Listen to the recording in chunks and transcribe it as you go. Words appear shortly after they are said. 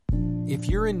If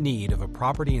you're in need of a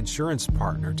property insurance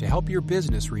partner to help your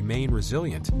business remain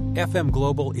resilient, FM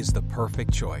Global is the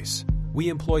perfect choice. We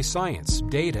employ science,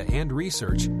 data, and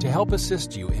research to help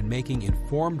assist you in making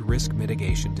informed risk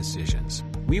mitigation decisions.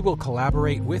 We will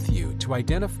collaborate with you to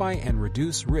identify and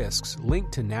reduce risks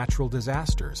linked to natural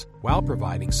disasters while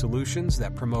providing solutions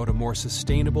that promote a more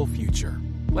sustainable future.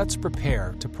 Let's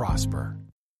prepare to prosper.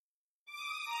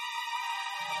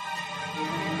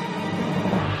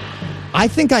 I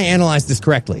think I analyzed this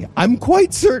correctly. I'm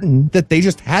quite certain that they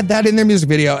just had that in their music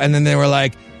video, and then they were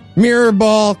like, mirror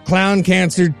ball, clown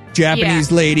cancer, Japanese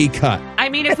lady cut. I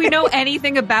mean, if we know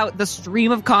anything about the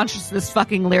stream of consciousness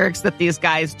fucking lyrics that these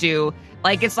guys do,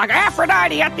 like, it's like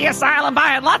Aphrodite at the asylum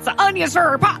buying lots of onions for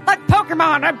her pot like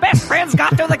Pokemon. Her best friends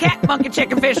got to the cat, monkey,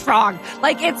 chicken, fish, frog.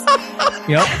 Like, it's...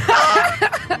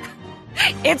 Yep.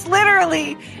 It's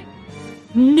literally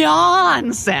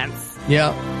nonsense.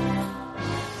 Yep.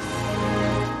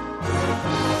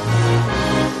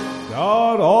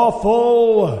 God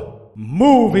awful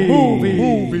movies.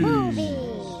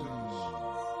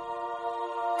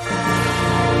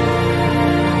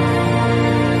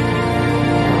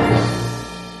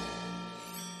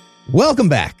 Welcome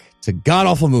back to God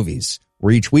Awful Movies,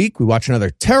 where each week we watch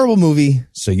another terrible movie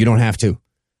so you don't have to.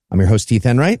 I'm your host, Heath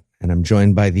Enright, and I'm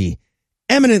joined by the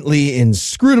eminently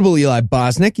inscrutable Eli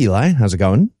Bosnick. Eli, how's it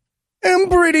going? I'm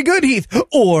pretty good, Heath.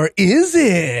 Or is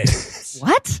it?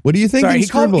 What? What do you think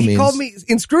inscrutable means? He called me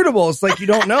inscrutable. It's like you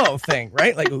don't know thing,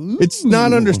 right? Like, ooh. It's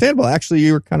not understandable. Actually,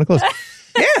 you were kind of close.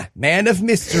 Yeah, man of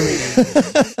mystery.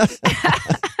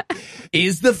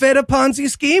 Is the Fed a Ponzi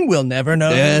scheme? We'll never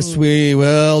know. Yes, we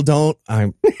will.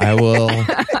 I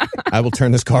will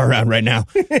turn this car around right now.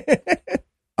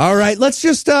 All right, let's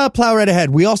just plow right ahead.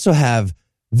 We also have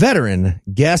veteran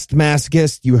guest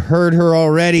masochist. You heard her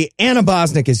already. Anna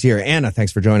Bosnick is here. Anna,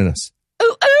 thanks for joining us. Ooh,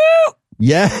 ooh.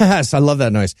 Yes, I love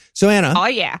that noise. So, Anna. Oh,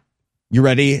 yeah. You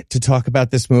ready to talk about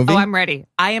this movie? Oh, I'm ready.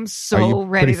 I am so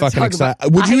ready to talk excited? about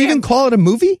it. Would you even call it a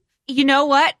movie? You know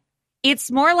what? It's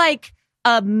more like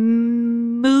a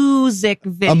music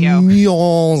video. A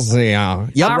music.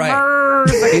 Yep, right.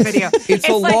 Music video. It's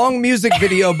a like, long music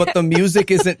video, but the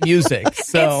music isn't music.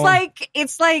 So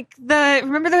it's like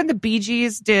remember when the Bee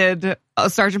Gees did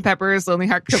Sgt. Pepper's Lonely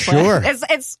Hearts Club Club? Sure.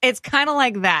 It's kind of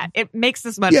like that. It makes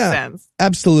this much sense.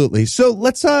 Absolutely. So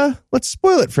let's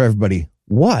spoil it for everybody.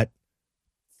 What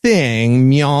thing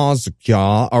music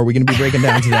are we going to be breaking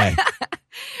down today?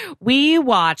 We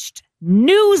watched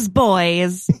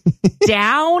Newsboys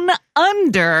Down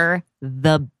Under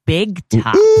the Big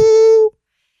Top. Ooh.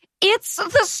 It's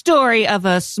the story of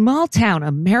a small town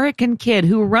American kid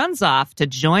who runs off to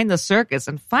join the circus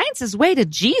and finds his way to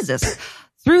Jesus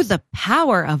through the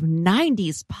power of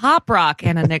 90s pop rock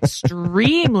and an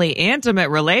extremely intimate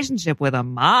relationship with a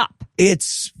mop.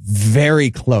 It's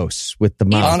very close with the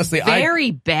mop. Honestly,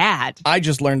 very bad. I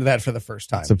just learned that for the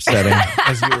first time. It's upsetting.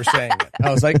 As you were saying it.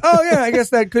 I was like, oh yeah, I guess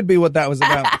that could be what that was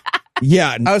about.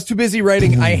 Yeah. I was too busy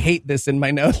writing, I hate this in my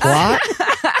notes. Plot?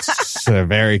 It's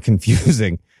very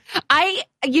confusing.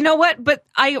 You know what? But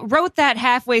I wrote that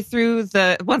halfway through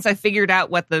once I figured out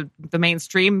what the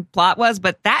mainstream plot was,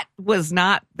 but that was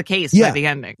not the case by the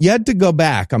ending. You had to go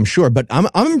back, I'm sure, but I'm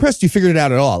impressed you figured it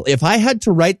out at all. If I had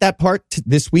to write that part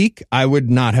this week, I would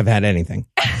not have had anything.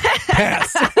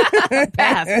 Pass.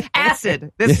 Pass.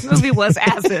 Acid. This movie was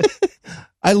acid.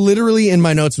 I literally in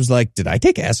my notes was like, did I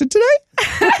take acid today?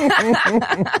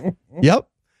 Yep.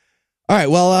 All right,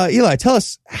 well, Eli, tell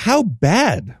us, how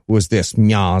bad was this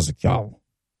musical?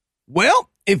 Well,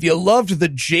 if you loved the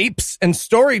japes and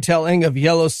storytelling of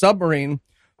Yellow Submarine,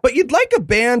 but you'd like a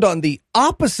band on the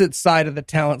opposite side of the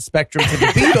talent spectrum to the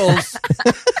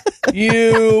Beatles,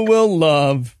 you will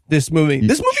love this movie.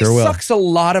 This movie sucks a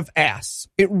lot of ass.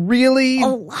 It really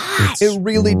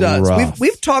does.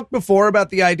 We've talked before about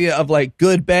the idea of like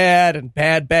good bad and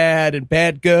bad and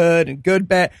bad good and good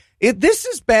bad. This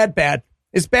is bad.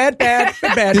 It's bad.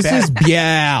 This is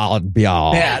bad.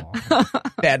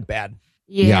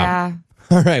 Yeah.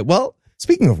 All right. Well,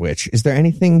 speaking of which, is there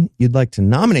anything you'd like to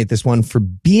nominate this one for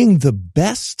being the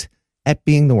best at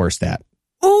being the worst at?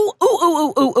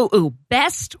 Ooh.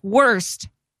 Best worst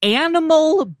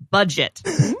animal budget.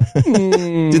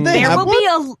 Did they have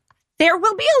one? There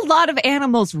will be a lot of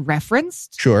animals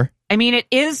referenced. Sure. I mean,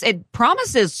 it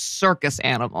promises circus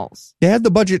animals. They had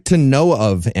the budget to know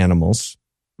of animals.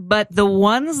 But the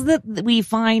ones that we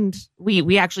find,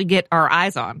 we actually get our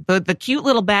eyes on, the cute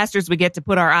little bastards we get to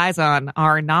put our eyes on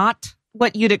are not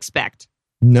what you'd expect.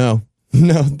 No,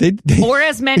 they or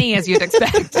as many as you'd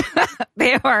expect.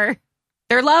 They are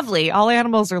They're lovely. All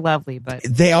animals are lovely, but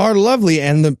They are lovely.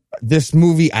 And this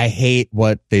movie, I hate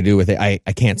what they do with it. I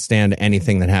can't stand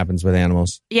anything that happens with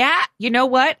animals. yeah, you know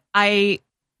what? I,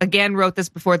 again, wrote this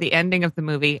before the ending of the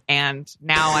movie, and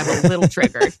now I'm a little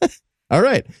triggered. All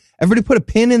right. Everybody put a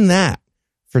pin in that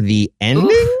for the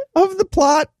ending of the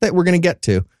plot that we're going to get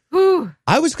to. Whew.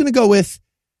 I was going to go with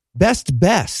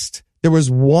best. There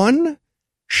was one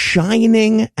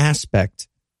shining aspect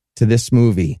to this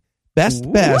movie. Best,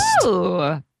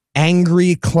 Ooh.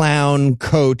 angry clown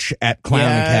coach at Clown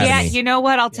Yeah. Academy. Yeah, you know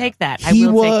what? I'll take that. He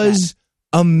I will was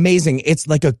amazing. It's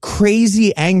like a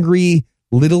crazy, angry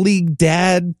Little League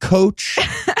dad coach.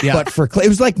 Yeah. But for it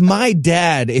was like my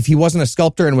dad, if he wasn't a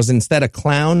sculptor and was instead a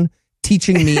clown,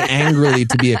 teaching me angrily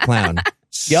to be a clown.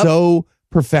 Yep. So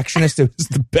perfectionist, it was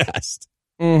the best.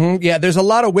 Mm-hmm. Yeah, there's a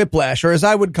lot of whiplash, or as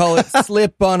I would call it,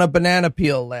 slip on a banana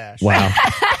peel lash. Wow.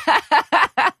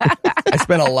 I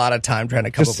spent a lot of time trying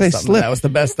to come Just up with say something. slip. That was the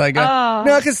best I got. Oh.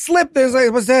 No, because slip, there's like,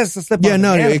 what's this? A slip Yeah, on a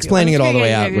no, banana peel. explaining it all the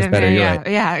way out was better. You're right.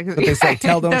 Yeah. they say,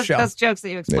 tell, don't those, show. Those jokes that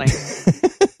you explain.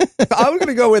 I was going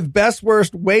to go with best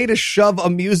worst way to shove a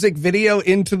music video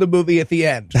into the movie at the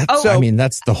end. That's, So I mean,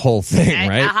 that's the whole thing,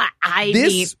 right? I mean,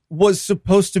 this was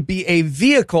supposed to be a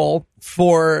vehicle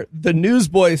for the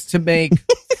Newsboys to make 3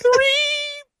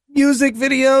 music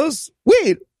videos.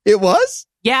 Wait, it was?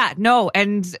 yeah, no,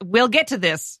 and we'll get to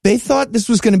this. They thought this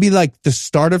was going to be like the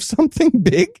start of something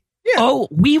big? Oh,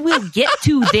 we will get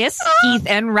to this, Keith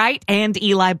Enright and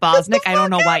Eli Bosnick. I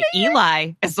don't know why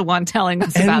Eli is the one telling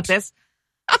us about this.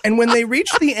 And when they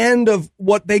reach the end of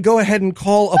what they go ahead and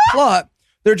call a plot,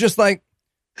 they're just like,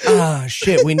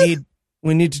 shit, we need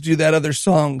to do that other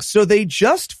song. So they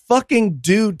just fucking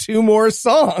do 2 more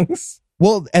songs.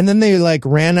 Well, and then they like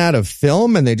ran out of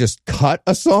film and they just cut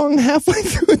a song halfway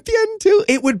through at the end too.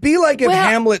 It would be like if Well-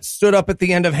 Hamlet stood up at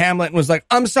the end of Hamlet and was like,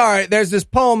 I'm sorry, there's this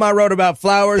poem I wrote about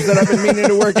flowers that I've been meaning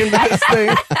to work into this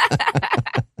thing.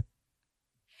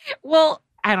 Well,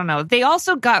 I don't know. They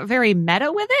also got very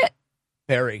meta with it.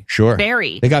 Very. Sure.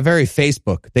 Very. They got very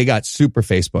Facebook. They got super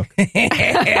Facebook.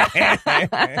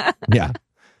 Yeah.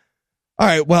 All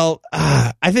right. Well,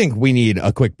 I think we need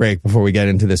a quick break before we get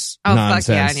into this Oh, nonsense.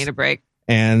 fuck yeah, I need a break.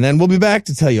 And then we'll be back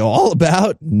to tell you all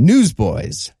about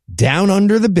Newsboys Down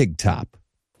Under the Big Top.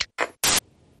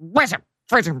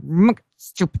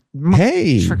 Stupid.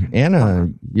 Hey, Friggin' Anna,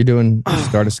 you doing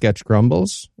Start a Sketch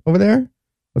Grumbles over there?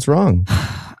 What's wrong?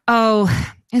 Oh,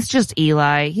 it's just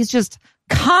Eli. He's just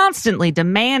constantly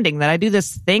demanding that I do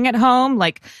this thing at home,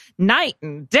 like night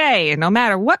and day, and no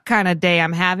matter what kind of day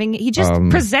I'm having, he just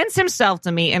presents himself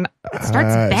to me and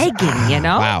starts begging, you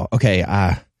know? Wow. Okay.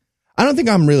 I don't think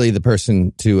I'm really the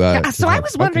person to. So I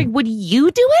was wondering, would you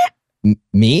do it?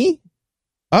 Me?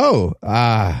 Oh,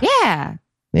 Yeah.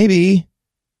 maybe.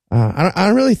 I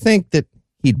don't really think that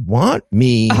he'd want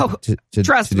me Oh, to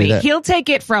Trust to do me, that. he'll take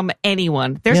it from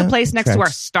anyone. There's Yeah, a place next to our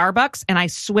tracks. Starbucks, and I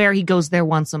swear he goes there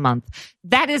once a month.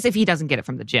 That is if he doesn't get it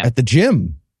from the gym. At the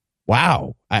gym.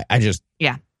 Wow. I just.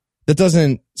 Yeah. That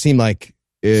doesn't seem like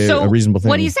So a reasonable thing.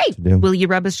 what do you say? to do. Will you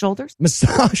rub his shoulders?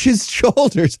 Massage his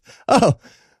shoulders. Oh,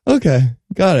 okay.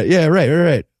 Got it. Yeah,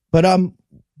 right. But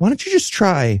why don't you just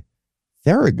try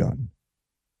Theragun?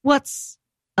 What's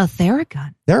a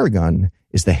Theragun? Theragun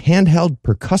is the handheld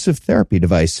percussive therapy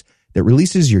device that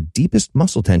releases your deepest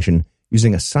muscle tension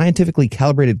using a scientifically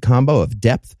calibrated combo of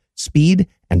depth, speed,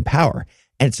 and power.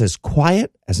 And it's as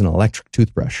quiet as an electric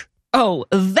toothbrush. Oh,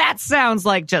 that sounds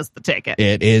like just the ticket.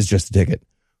 It is just a ticket.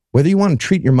 Whether you want to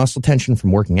treat your muscle tension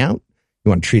from working out, you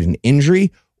want to treat an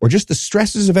injury, or just the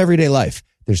stresses of everyday life,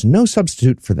 there's no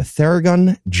substitute for the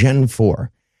Theragun Gen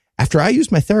 4. After I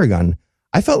used my Theragun,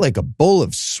 I felt like a bowl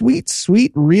of sweet,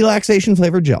 sweet relaxation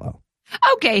flavored Jell-O.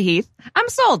 Okay, Heath, I'm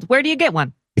sold. Where do you get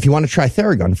one? If you want to try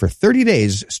Theragun for 30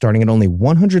 days, starting at only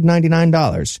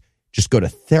 $199, just go to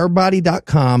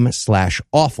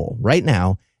therabody.com/awful right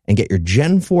now and get your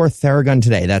Gen 4 Theragun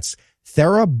today. That's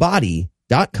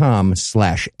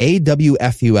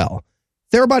therabody.com/AWFUL.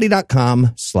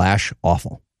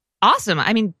 Therabody.com/awful. Awesome.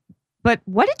 I mean, but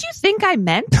what did you think I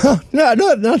meant? No,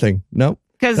 nothing. No.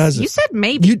 Because you said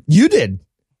maybe. You did.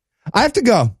 I have to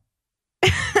go.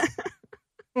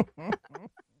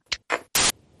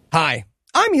 Hi,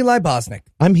 I'm Eli Bosnick.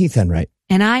 I'm Heath Enright.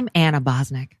 And I'm Anna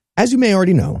Bosnick. As you may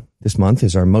already know, this month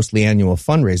is our mostly annual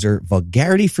fundraiser,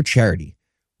 Vulgarity for Charity,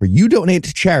 where you donate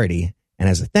to charity, and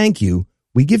as a thank you,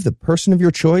 we give the person of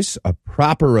your choice a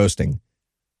proper roasting.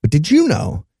 But did you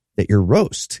know that your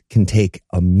roast can take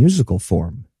a musical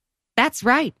form? That's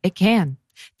right, it can.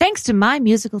 Thanks to my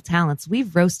musical talents,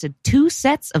 we've roasted 2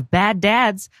 sets of bad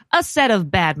dads, a set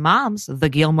of bad moms, the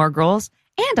Gilmore Girls,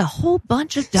 and a whole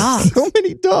bunch of dogs. So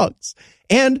many dogs.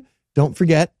 And don't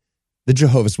forget the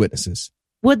Jehovah's Witnesses.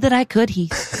 Would that I could,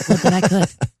 Heath. Would that I could.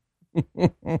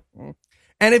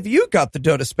 And if you got the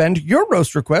dough to spend, your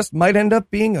roast request might end up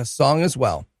being a song as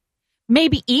well.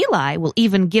 Maybe Eli will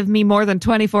even give me more than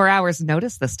 24 hours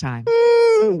notice this time.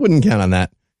 Wouldn't count on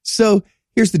that. So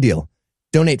here's the deal.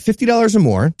 Donate $50 or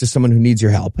more to someone who needs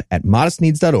your help at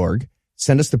modestneeds.org.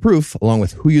 Send us the proof along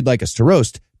with who you'd like us to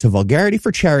roast to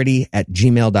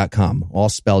vulgarityforcharity@gmail.com, all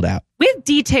spelled out. With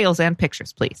details and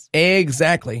pictures, please.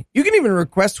 Exactly. You can even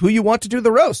request who you want to do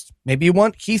the roast. Maybe you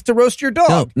want Heath to roast your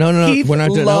dog. No. Heath We're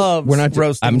not doing loves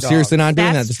roasting I'm dogs. seriously not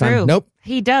doing That's that this true. time. Nope.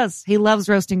 He does. He loves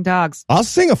roasting dogs. I'll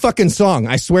sing a fucking song.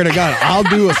 I swear to God, I'll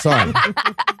do a song.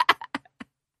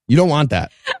 You don't want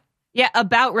that. Yeah,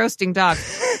 about roasting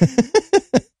dogs.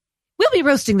 We'll be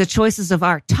roasting the choices of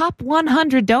our top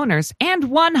 100 donors and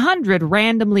 100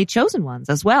 randomly chosen ones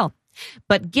as well.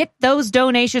 But get those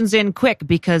donations in quick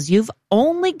because you've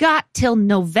only got till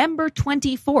November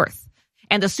 24th.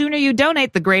 And the sooner you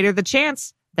donate, the greater the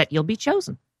chance that you'll be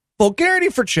chosen. Vulgarity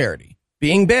for charity.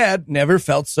 Being bad never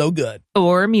felt so good.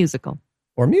 Or musical.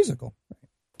 Or musical.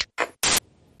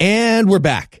 And we're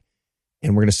back.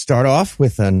 And we're going to start off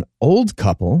with an old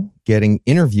couple getting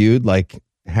interviewed like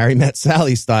Harry Met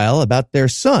Sally style about their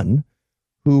son,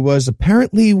 who was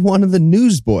apparently one of the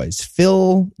newsboys,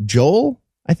 Phil Joel,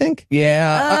 I think.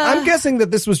 Yeah, I'm guessing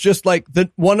that this was just like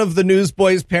one of the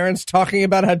newsboys' parents talking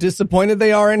about how disappointed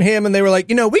they are in him. And they were like,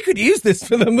 we could use this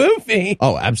for the movie.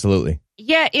 Oh, absolutely.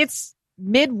 Yeah, it's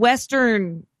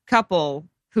Midwestern couple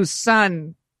whose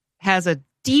son has a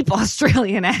deep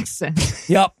Australian accent.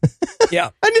 Yep. Yeah.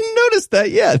 I didn't notice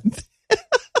that yet.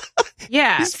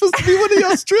 Yeah. He's supposed to be one of the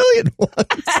Australian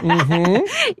ones.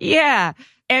 Mm-hmm. Yeah.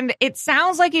 And it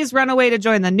sounds like he's run away to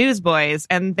join the Newsboys.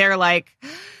 And they're like,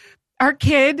 our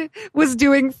kid was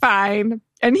doing fine.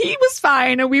 And he was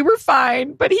fine. And we were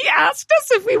fine. But he asked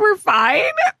us if we were fine.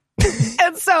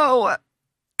 And so,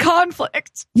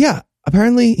 conflict. Yeah.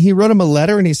 Apparently, he wrote him a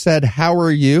letter and he said, "How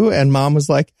are you?" And mom was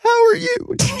like, "How are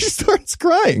you?" She starts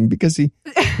crying because he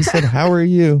said, "How are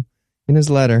you?" in his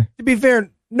letter. To be fair,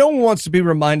 no one wants to be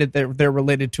reminded that they're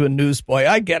related to a newsboy.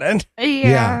 I get it.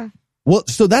 Yeah. Well,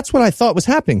 so that's what I thought was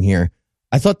happening here.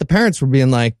 I thought the parents were being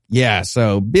like, yeah,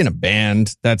 so being a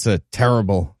band, that's a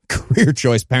terrible career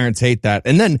choice. Parents hate that.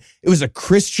 And then it was a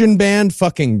Christian band,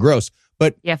 fucking gross.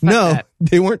 But Yeah, fuck no, that.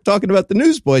 they weren't talking about the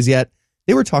Newsboys yet.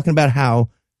 They were talking about how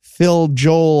Phil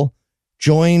Joel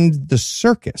joined the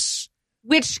circus.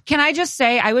 Which, can I just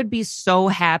say, I would be so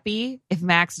happy if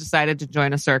Max decided to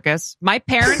join a circus. My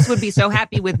parents would be so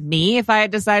happy with me if I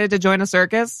had decided to join a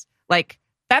circus. Like,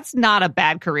 that's not a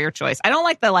bad career choice. I don't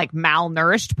like the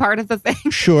malnourished part of the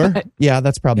thing. Sure. Yeah,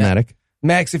 that's problematic.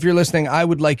 Max, if you're listening, I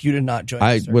would like you to not join the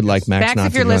I circus. would like Max, Max, not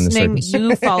if to you're join the listening, circus.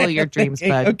 you follow your dreams,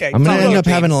 bud. Okay. I'm going to follow end your up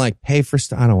having to dreams. pay for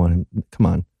I don't want to. Come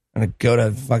on. I'm going to go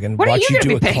to fucking What are watch you you gonna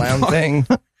do a be paying clown for? thing.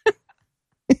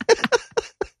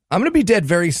 I'm going to be dead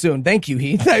very soon. Thank you,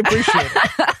 Heath. I appreciate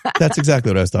it. That's exactly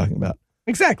what I was talking about.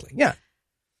 Exactly. Yeah.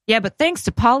 Yeah, but thanks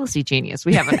to Policy Genius,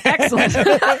 we have an excellent...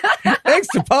 Thanks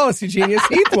to Policy Genius,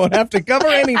 Heath won't have to cover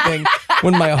anything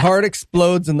when my heart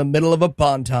explodes in the middle of a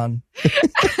ponton.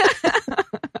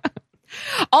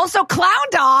 Also, Clown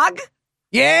Dog.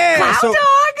 Yeah. Clown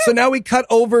Dog? So now we cut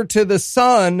over to the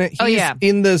son. He's yeah.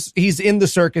 in the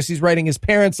circus. He's writing his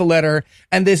parents a letter.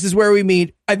 And this is where we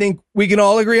meet, I think we can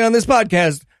all agree on this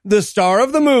podcast, the star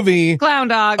of the movie, Clown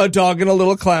Dog. a dog in a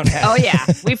little clown hat. Oh, yeah.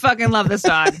 We fucking love this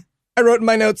dog. I wrote in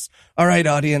my notes, all right,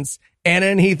 audience, Anna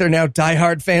and Heath are now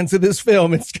diehard fans of this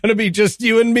film. It's going to be just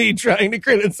you and me trying to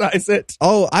criticize it.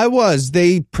 Oh, I was.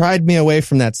 They pried me away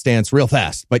from that stance real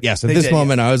fast. But yes, at They this did,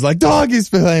 moment, I was like, dog, he's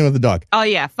playing with the dog. Oh,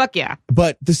 yeah. Fuck yeah.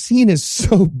 But the scene is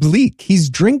so bleak. He's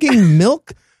drinking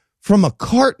milk from a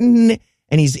carton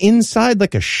and he's inside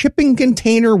like a shipping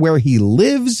container where he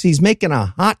lives. He's making a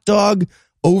hot dog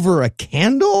over a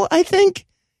candle, I think.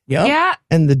 Yep. Yeah.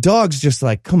 And the dog's just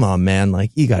like, come on, man.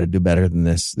 Like, you got to do better than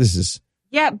this. This is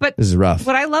But rough.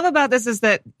 what I love about this is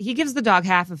that he gives the dog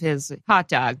half of his hot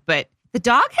dog, but the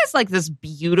dog has like this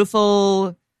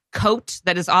beautiful coat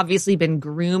that has obviously been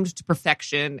groomed to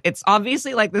perfection. It's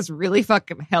obviously like this really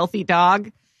fucking healthy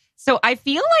dog. So I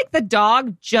feel like the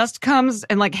dog just comes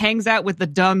and like hangs out with the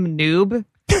dumb noob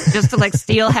just to like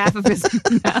steal half of his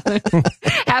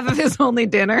only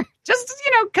dinner. Just,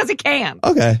 because he can.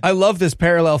 Okay. I love this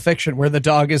parallel fiction where the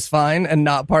dog is fine and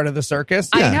not part of the circus.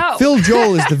 I know. Phil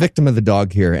Joel is the victim of the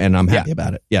dog here, and I'm happy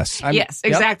about it. Yes. Yes,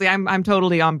 Yep. exactly. I'm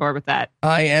totally on board with that.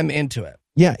 I am into it.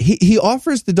 Yeah, he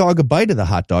offers the dog a bite of the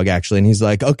hot dog, actually, and he's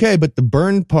like, okay, but the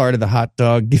burned part of the hot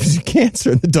dog gives you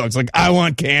cancer. And the dog's like, I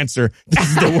want cancer. This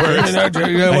is the worst.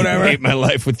 Whatever. I hate my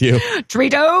life with you.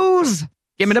 Tritos!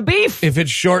 Give me the beef. If it's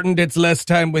shortened, it's less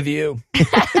time with you.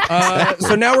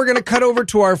 So now we're going to cut over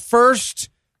to our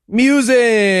first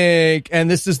music. And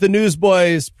this is the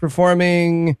Newsboys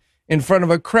performing in front of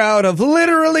a crowd of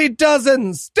literally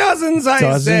dozens, I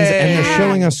say. And they're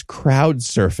showing us crowd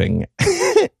surfing.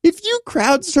 If you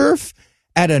crowd surf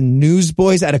at a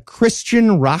Newsboys, at a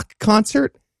Christian rock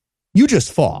concert, you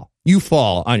just fall. You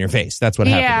fall on your face. That's what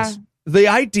happens. The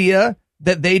idea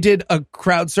that they did a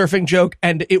crowd surfing joke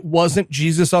and it wasn't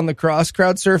Jesus on the cross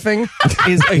crowd surfing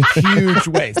is a huge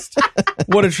waste.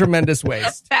 What a tremendous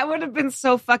waste. That would have been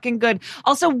so fucking good.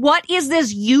 Also, what is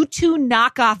this U2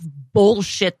 knockoff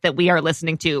bullshit that we are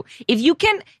listening to? If you're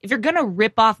going to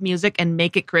rip off music and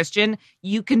make it Christian,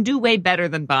 you can do way better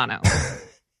than Bono.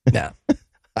 No.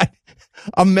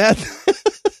 I'm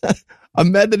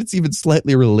mad that it's even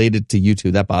slightly related to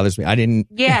U2. That bothers me. I didn't.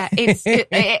 Yeah,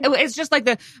 it's just like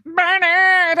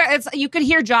you could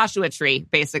hear Joshua Tree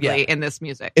basically in this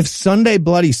music. If Sunday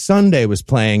Bloody Sunday was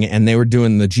playing and they were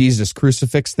doing the Jesus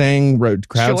crucifix thing,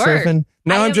 crowd surfing.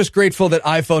 Now I'm just grateful that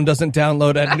iPhone doesn't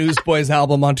download a Newsboys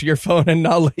album onto your phone and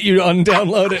not let you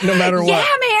undownload it no matter what.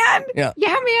 Yeah,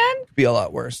 man. Could be a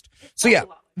lot worse. So yeah.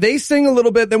 They sing a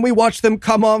little bit, then we watch them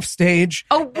come off stage.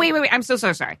 Oh, wait. I'm so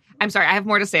sorry. I'm sorry. I have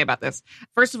more to say about this.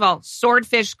 First of all,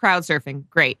 swordfish crowd surfing.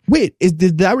 Great. Wait,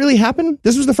 did that really happen?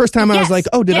 This was the first time I was like,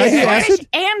 oh, did I do acid?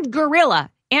 And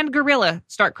Gorilla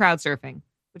start crowd surfing,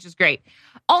 which is great.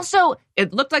 Also,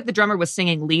 it looked like the drummer was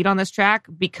singing lead on this track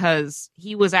because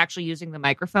he was actually using the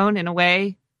microphone in a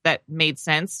way that made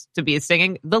sense to be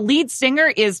singing. It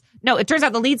turns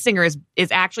out the lead singer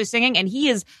is actually singing, and he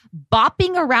is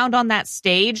bopping around on that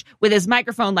stage with his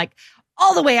microphone like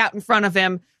all the way out in front of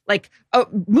him, like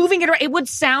moving it around. It would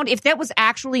sound, if that was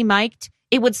actually mic'd,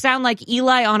 it would sound like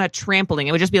Eli on a trampoline.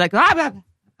 It would just be like, and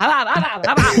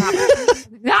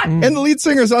the lead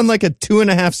singer's on like a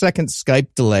 2.5 second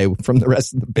Skype delay from the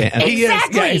rest of the band.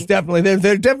 Exactly. Yeah, he's definitely,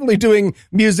 they're definitely doing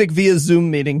music via Zoom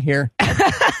meeting here.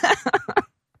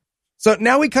 So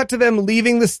now we cut to them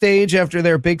leaving the stage after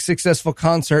their big successful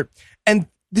concert. And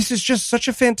this is just such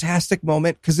a fantastic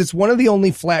moment because it's one of the only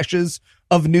flashes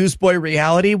of Newsboy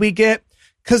reality we get,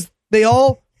 because they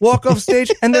all walk off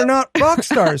stage and they're not rock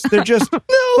stars. They're just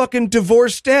fucking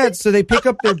divorced dads. So they pick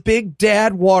up their big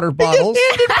dad water bottles.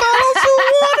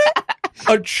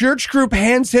 A church group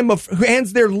hands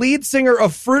their lead singer a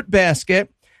fruit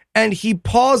basket. And he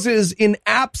pauses in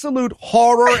absolute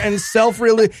horror and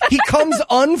self-realization. He comes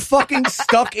unfucking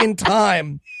stuck in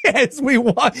time as we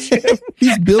watch him.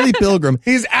 He's Billy Pilgrim.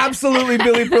 He's absolutely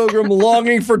Billy Pilgrim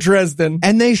longing for Dresden.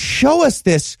 And they show us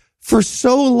this for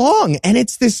so long. And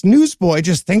it's this newsboy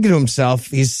just thinking to himself,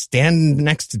 he's standing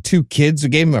next to two kids who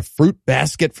gave him a fruit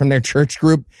basket from their church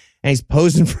group. And he's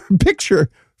posing for a picture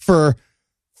for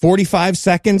 45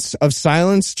 seconds of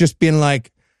silence, just being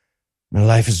like, my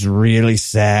life is really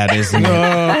sad, isn't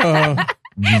it?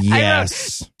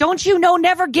 Yes. Don't you know,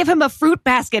 never give him a fruit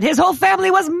basket. His whole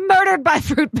family was murdered by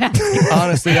fruit baskets.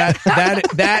 Honestly,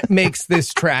 that makes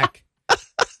this track.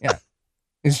 Yeah.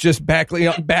 It's just back on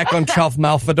Chalf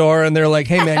Malfador, and they're like,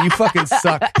 hey man, you fucking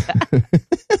suck.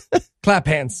 Clap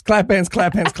hands,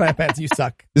 you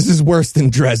suck. This is worse than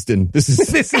Dresden. This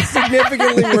is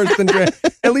significantly worse than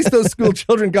Dresden. At least those school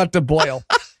children got to boil.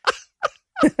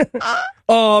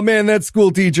 Oh man, that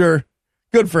school teacher,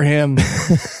 good for him.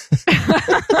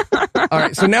 All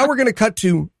right, so now we're going to cut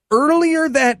to earlier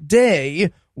that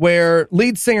day where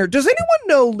lead singer, does anyone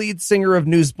know lead singer of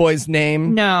Newsboys'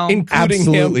 name? No. Including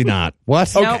absolutely him? Not.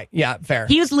 What? Okay, Nope. Yeah, fair.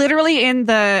 He was literally in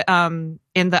the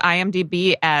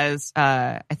IMDb as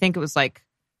I think it was like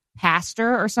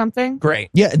pastor or something. Great.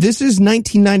 Yeah, this is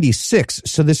 1996.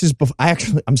 So this is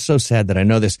I'm so sad that I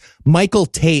know this. Michael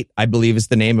Tate, I believe, is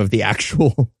the name of the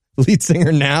actual lead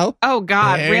singer now. Oh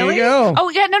God, There really? you go. Oh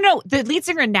yeah, no. The lead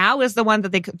singer now is the one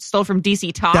that they stole from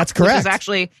DC Talk. That's correct. Which is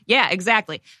actually, yeah,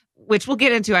 exactly. Which we'll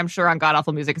get into, I'm sure, on God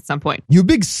Awful Music at some point. You a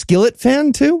big Skillet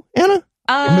fan too, Anna?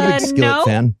 I'm a big Skillet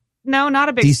fan. No, not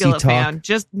a big DC Skillet Talk. fan.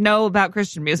 Just know about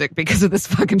Christian music because of this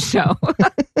fucking show.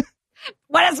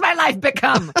 What has my life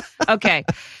become? Okay.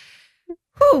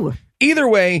 Whew. Either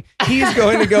way, he's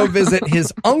going to go visit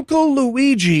his Uncle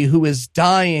Luigi, who is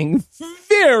dying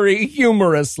very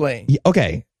humorously.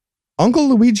 Okay. Uncle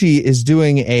Luigi is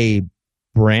doing a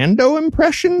Brando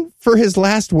impression for his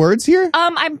last words here.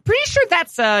 I'm pretty sure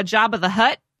that's Jabba the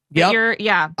Hutt. Yep.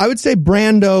 Yeah. I would say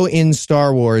Brando in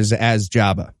Star Wars as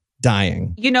Jabba,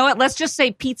 dying. You know what? Let's just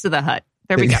say Pizza the Hutt.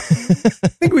 There we go. I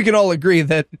think we can all agree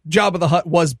that Jabba the Hutt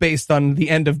was based on the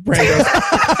end of Brando.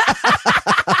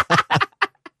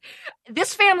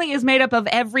 This family is made up of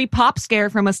every pop scare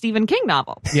from a Stephen King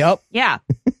novel. Yep. Yeah.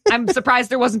 I'm surprised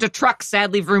there wasn't a truck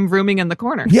sadly vroom-vrooming in the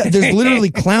corner. Yeah, there's literally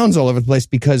clowns all over the place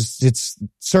because it's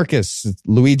circus.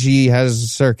 Luigi has a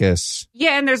circus.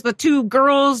 Yeah, and there's the two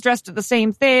girls dressed at the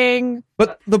same thing.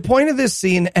 But the point of this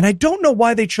scene, and I don't know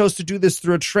why they chose to do this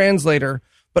through a translator,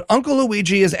 but Uncle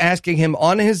Luigi is asking him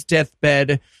on his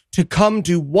deathbed to come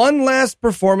do one last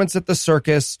performance at the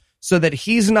circus so that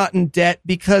he's not in debt,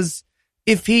 because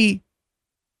if he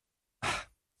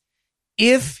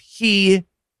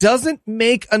doesn't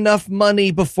make enough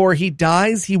money before he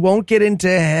dies, he won't get into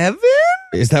heaven?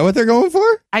 Is that what they're going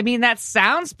for? I mean, that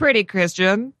sounds pretty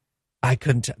Christian. I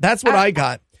couldn't. That's what I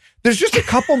got. There's just a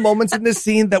couple moments in this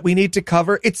scene that we need to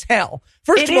cover. It's hell.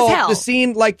 First of all, the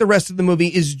scene, like the rest of the movie,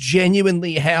 is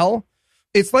genuinely hell.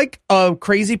 It's like a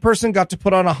crazy person got to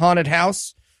put on a haunted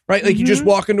house, right? Like you just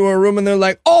walk into a room and they're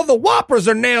like, all the whoppers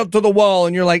are nailed to the wall.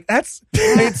 And you're like, it's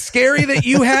scary that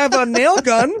you have a nail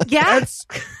gun. Yeah.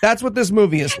 That's what this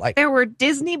movie is like. There were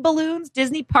Disney balloons,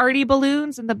 Disney party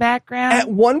balloons in the background.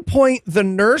 At one point, the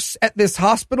nurse at this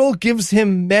hospital gives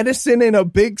him medicine in a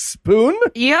big spoon.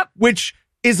 Yep. Which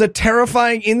is a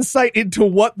terrifying insight into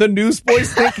what the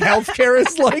newsboys think healthcare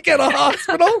is like at a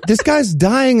hospital. This guy's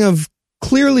dying of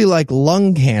clearly like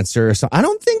lung cancer. So I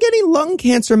don't think any lung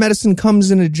cancer medicine comes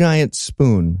in a giant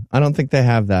spoon. I don't think they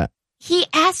have that. He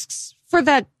asks for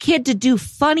the kid to do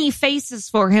funny faces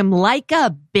for him like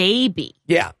a baby.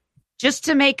 Yeah. Just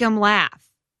to make him laugh.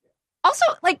 Also,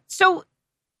 so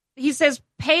he says,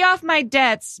 pay off my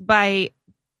debts by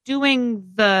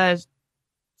doing the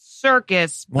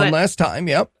circus. One last time,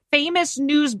 yep. Famous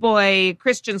newsboy,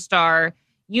 Christian star,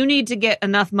 you need to get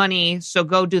enough money, so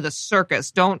go do the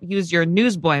circus. Don't use your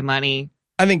newsboy money.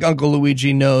 I think Uncle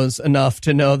Luigi knows enough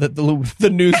to know that the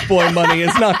newsboy money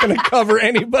is not going to cover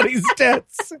anybody's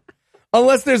debts.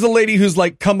 Unless there's a lady who's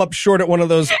like come up short at one of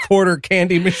those quarter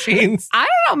candy machines. I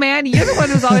don't know, man. You're the one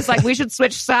who's always like, we should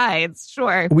switch sides.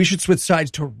 Sure. We should switch sides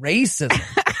to racism.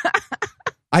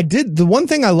 The one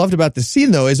thing I loved about the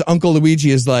scene, though, is Uncle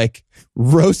Luigi is like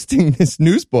roasting this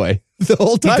newsboy the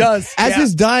whole time. He does. As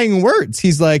his dying words.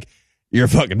 He's like, you're a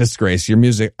fucking disgrace. Your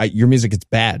music, it's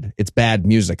bad. It's bad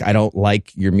music. I don't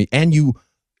like your music. And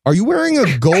are you wearing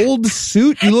a gold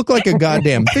suit? You look like a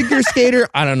goddamn figure skater.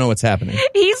 I don't know what's happening.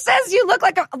 He says you look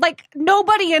like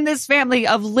nobody in this family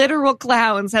of literal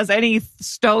clowns has any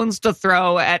stones to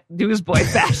throw at newsboy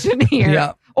fashion here.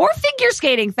 Yeah. Or figure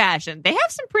skating fashion. They have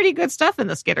some pretty good stuff in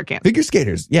the skitter camp. Figure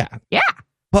skaters, yeah. Yeah.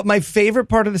 But my favorite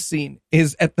part of the scene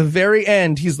is at the very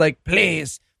end, he's like,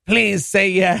 please say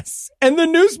yes. And the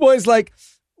newsboy's like,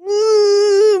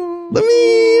 let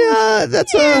me, I'll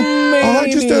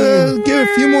just give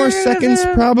a few more seconds,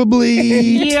 probably.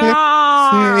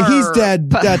 Yeah. He's dead.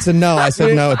 That's a no. I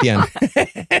said no at the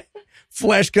end.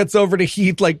 Flash cuts over to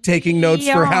Heath, like taking notes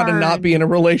for how to not be in a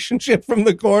relationship from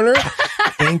the corner.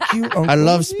 Thank you, Uncle I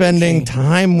love Luigi. spending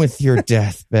time with your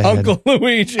deathbed. Uncle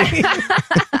Luigi.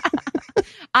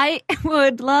 I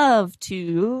would love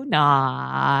to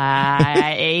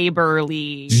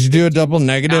neighborly. Did you do a double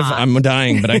negative? I'm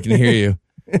dying, but I can hear you.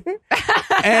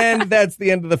 And that's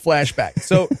the end of the flashback.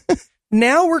 So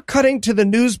now we're cutting to the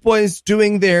newsboys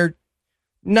doing their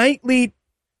nightly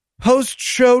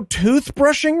post-show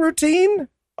toothbrushing routine.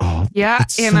 Oh, Yeah,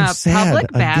 it's in so a sad.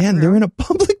 public bathroom. Again, they're in a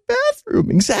public bathroom.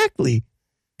 Exactly.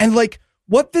 And like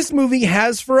what this movie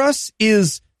has for us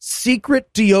is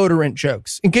secret deodorant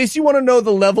jokes. In case you want to know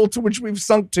the level to which we've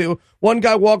sunk to, one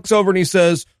guy walks over and he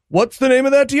says, what's the name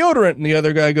of that deodorant? And the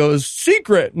other guy goes,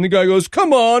 secret. And the guy goes,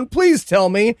 come on, please tell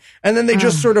me. And then they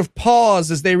just sort of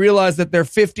pause as they realize that their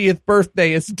 50th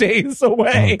birthday is days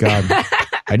away. Oh, God.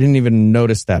 I didn't even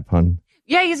notice that pun.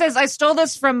 Yeah, he says, I stole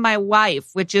this from my wife,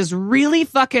 which is really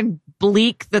fucking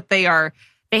bleak that they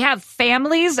have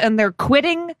families and they're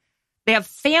quitting. They have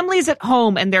families at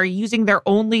home and they're using their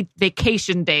only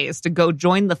vacation days to go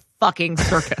join the fucking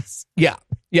circus. Yeah.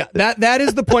 That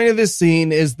is the point of this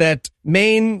scene, is that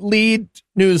main lead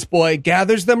newsboy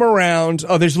gathers them around.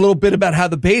 Oh, there's a little bit about how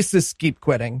the bassists keep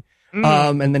quitting.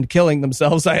 And then killing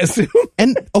themselves, I assume.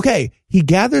 And okay, he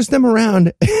gathers them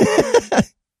around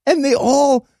and they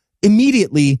all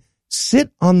immediately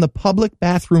sit on the public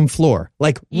bathroom floor,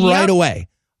 like right away.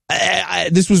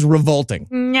 This was revolting.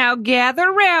 Now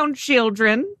gather round,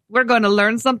 children. We're going to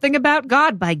learn something about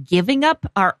God by giving up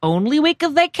our only week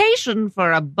of vacation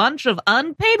for a bunch of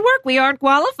unpaid work we aren't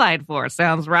qualified for.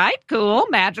 Sounds right? Cool.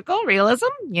 Magical. Realism?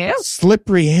 Yes.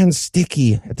 Slippery and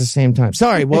sticky at the same time.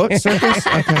 Sorry, what? Circus?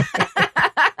 Okay.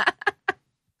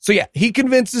 So yeah, he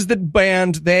convinces the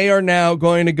band they are now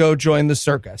going to go join the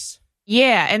circus.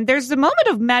 Yeah, and there's a moment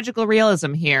of magical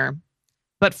realism here.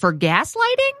 But for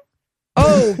gaslighting,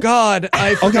 Oh, God.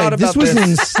 I forgot Okay, this about was this.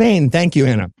 insane. Thank you,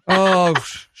 Hannah. Oh,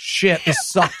 shit. This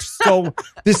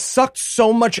sucked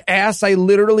so much ass. I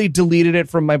literally deleted it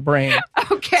from my brain.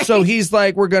 Okay. So he's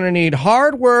like, we're going to need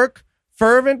hard work,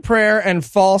 fervent prayer, and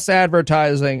false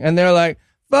advertising. And they're like,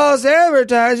 false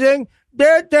advertising?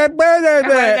 And he's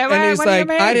What do you like,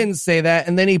 mean? I didn't say that.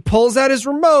 And then he pulls out his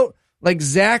remote like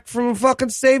Zach from fucking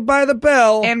Saved by the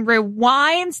Bell. And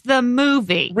rewinds the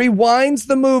movie. Rewinds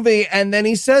the movie. And then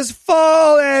he says,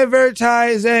 fall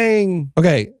advertising.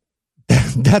 Okay,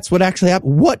 that's what actually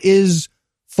happened. What is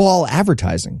fall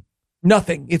advertising?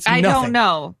 Nothing. It's I nothing.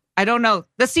 don't know.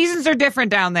 The seasons are different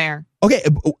down there. Okay,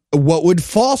 what would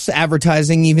false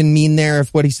advertising even mean there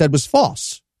if what he said was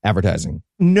false advertising?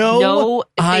 No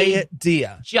they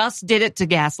idea. just did it to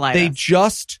gaslight They us.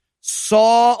 just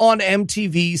saw on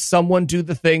MTV someone do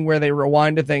the thing where they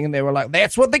rewind a thing and they were like,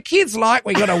 that's what the kids like.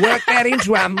 We're going to work that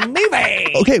into a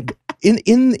movie. Okay,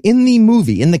 in the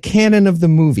movie, in the canon of the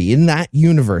movie, in that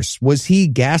universe, was he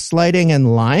gaslighting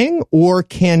and lying, or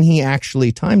can he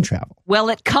actually time travel? Well,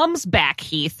 it comes back,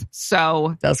 Heath.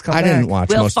 So Does come I back. didn't watch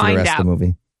We'll most of the find rest of the out.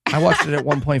 movie. I watched it at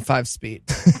 1.5 speed.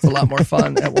 It's a lot more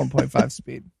fun at 1.5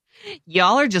 speed.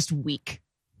 y'all are just weak.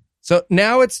 So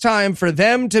now it's time for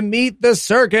them to meet the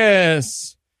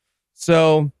circus.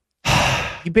 So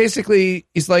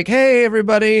he's like, hey,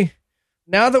 everybody,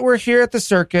 now that we're here at the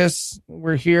circus,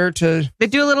 we're here to... They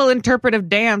do a little interpretive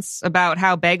dance about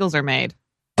how bagels are made.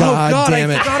 God, oh, God, damn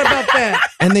I it. forgot about that.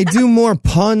 And they do more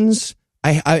puns.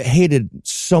 I hated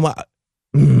so much.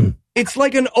 It's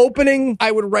like an opening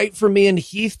I would write for me and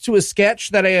Heath to a sketch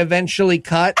that I eventually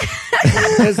cut.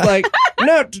 It's like,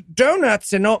 no,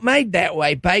 donuts are not made that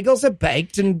way. Bagels are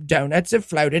baked and donuts are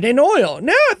floated in oil.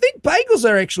 No, I think bagels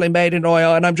are actually made in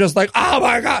oil. And I'm just like, oh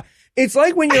my God. It's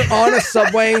like when you're on a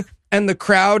subway and the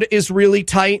crowd is really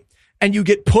tight and you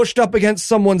get pushed up against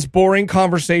someone's boring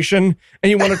conversation and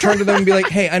you want to turn to them and be like,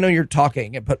 hey, I know you're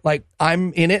talking, but like,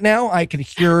 I'm in it now. I can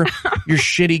hear your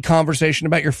shitty conversation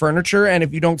about your furniture. And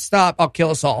if you don't stop, I'll kill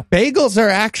us all. Bagels are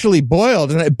actually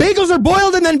boiled. And bagels are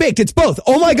boiled and then baked. It's both.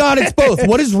 Oh my God, it's both.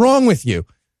 What is wrong with you?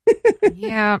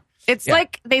 Yeah. It's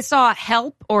like they saw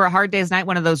Help or A Hard Day's Night,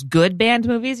 one of those good band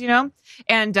movies, you know?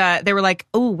 And they were like,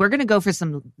 oh, we're going to go for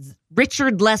some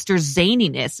Richard Lester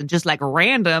zaniness and just like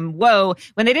random, whoa.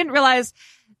 When they didn't realize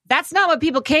that's not what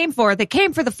people came for. They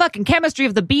came for the fucking chemistry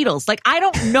of the Beatles. Like, I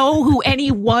don't know who any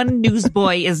one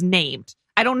newsboy is named.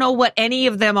 I don't know what any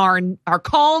of them are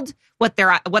called, what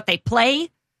they play.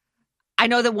 I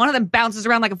know that one of them bounces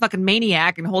around like a fucking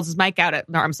maniac and holds his mic out at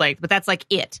arm's length, but that's like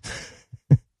it.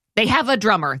 They have a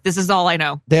drummer. This is all I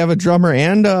know. They have a drummer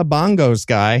and a bongos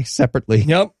guy separately.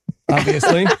 Yep,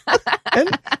 obviously.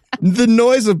 And the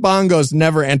noise of bongos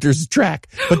never enters the track.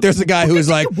 But there's a guy who is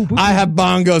like, I have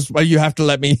bongos, but you have to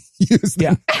let me use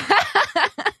them. Yeah.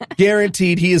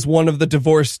 Guaranteed he is one of the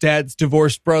divorced dad's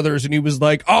divorced brothers. And he was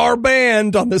like, our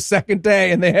band on the second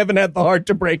day. And they haven't had the heart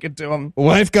to break it to him.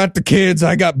 Wife got the kids.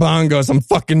 I got bongos. I'm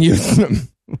fucking using them.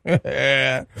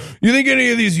 You think any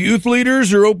of these youth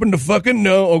leaders are open to fucking?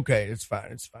 No. Okay, it's fine.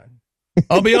 It's fine.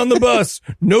 I'll be on the bus.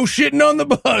 No shitting on the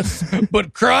bus,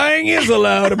 but crying is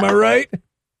allowed. Am I right?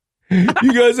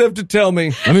 You guys have to tell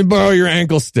me. Let me borrow your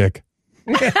ankle stick.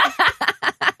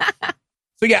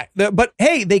 So yeah, but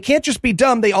hey, they can't just be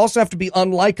dumb. They also have to be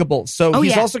unlikable. So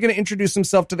he's also going to introduce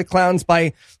himself to the clowns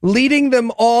by leading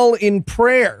them all in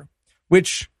prayer,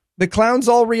 which the clowns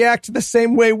all react the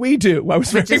same way we do. I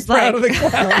was very proud of the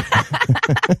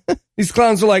clown. These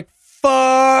clowns are like,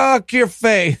 fuck your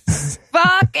face.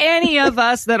 Fuck any of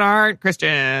us that aren't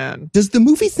Christian. Does the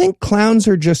movie think clowns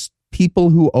are just people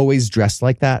who always dress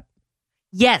like that?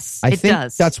 Yes, I it think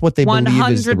does. that's what they believe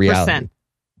is the 100%. reality.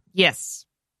 Yes.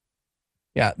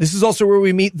 Yeah, this is also where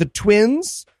we meet the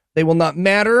twins. They will not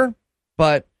matter,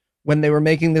 but when they were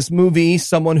making this movie,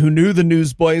 someone who knew the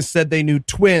Newsboys said they knew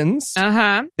twins.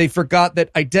 Uh-huh. They forgot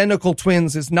that identical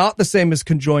twins is not the same as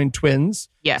conjoined twins.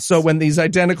 Yes. So when these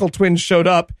identical twins showed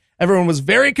up, everyone was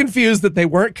very confused that they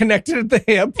weren't connected at the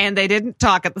hip And they didn't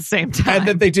talk at the same time. and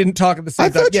that they didn't talk at the same I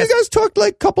time. thought you guys talked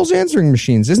like couples answering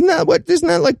machines. Isn't that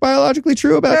like biologically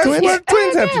true about That's twins? what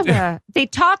twins have to do. Yeah. They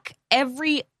talk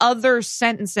every other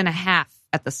sentence and a half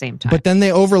at the same time. But then they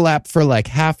overlap for like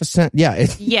half a cent. Yeah.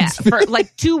 Yeah, for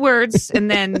like 2 words, and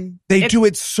then They do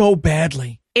it so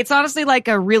badly. It's honestly like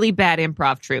a really bad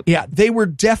improv troupe. Yeah, they were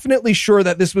definitely sure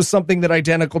that this was something that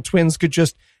identical twins could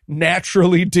just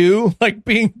naturally do, like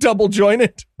being double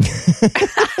jointed.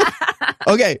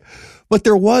 Okay. But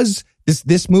there was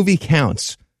this movie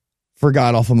counts for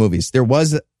God Awful Movies. There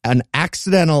was an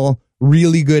accidental,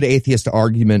 really good atheist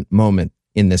argument moment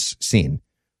in this scene.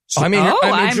 So, I mean, Oh,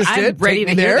 I'm I'm interested. ready Take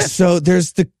to me hear there. this. so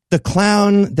there's the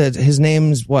clown that his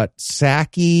name's what,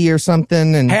 Sacky or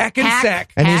something, and Hack and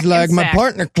Sack. and he's Hack like, and my Sack.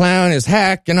 partner clown is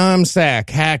Hack and I'm Sack,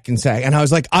 Hack and Sack. And I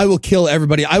was like, I will kill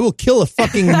everybody. I will kill a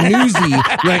fucking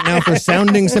newsie right now for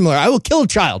sounding similar. I will kill a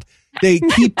child. They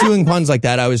keep doing puns like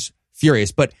that. I was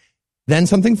furious. But then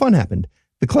something fun happened.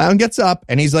 The clown gets up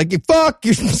and he's like, fuck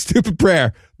your stupid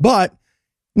prayer. But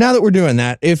now that we're doing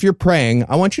that, if you're praying,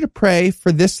 I want you to pray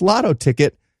for this lotto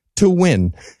ticket to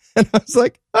win. And I was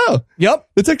like, oh, Yep.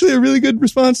 that's actually a really good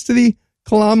response to the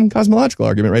Kalam cosmological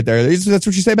argument right there. That's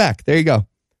what you say back. There you go.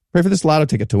 Pray for this lotto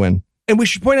ticket to win. And we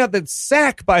should point out that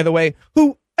Sack, by the way,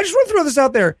 who, I just want to throw this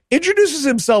out there, introduces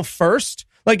himself first.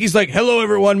 Like, he's like, hello,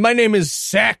 everyone. My name is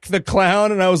Sack the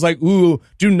Clown. And I was like, ooh,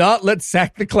 do not let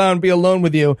Sack the Clown be alone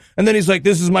with you. And then he's like,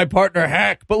 this is my partner,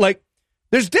 Hack. But, like,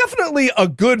 there's definitely a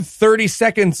good 30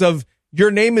 seconds of your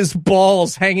name is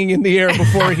Balls hanging in the air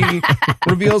before he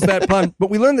reveals that pun. But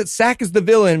we learned that Sack is the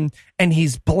villain, and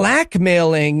he's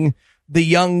blackmailing the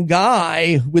young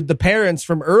guy with the parents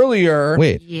from earlier.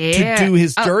 Wait, Yeah. To do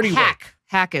his dirty Hack.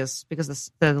 Hack is,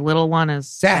 because the little one is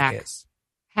Sack is.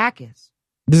 Hack is.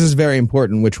 this is very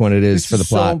important which one it is This for the is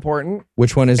so plot. important.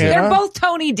 Which one is it? They're both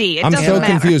Tony D. It I'm doesn't so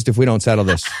matter. confused if we don't settle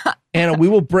this. Anna, we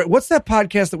will break. What's that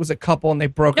podcast that was a couple and they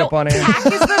broke No, up on air? Hack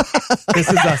is the This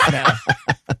is us now.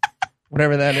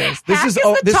 Whatever that is. This Hack is is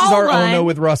the this is tall our one Ono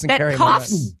with Russ and that Carrie.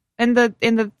 coughs in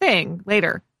the thing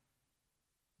later.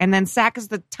 And then Sack is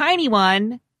the tiny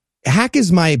one. Hack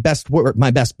is my best.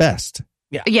 Best.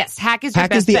 Yes, Hack is your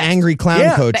Hack best is the bet. angry clown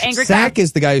Yeah, coach. the angry Sack clown.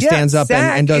 is the guy who Yeah, stands up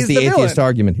Sack and does is the the atheist villain.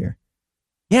 argument here.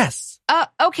 Yes.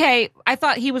 Okay, I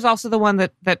thought he was also the one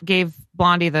that gave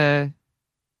Blondie the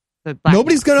black.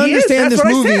 Nobody's going to He is, understand that's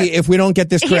this what I movie said. if we don't get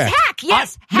this He's correct. Hack.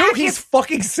 Yes, No, Hack he's is.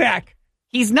 fucking Sack.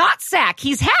 He's not Sack.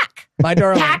 He's Hack. My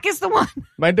darling. Hack is the one.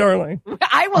 My darling.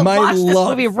 I will My watch this love.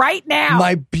 movie right now.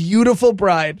 My beautiful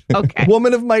bride. Okay.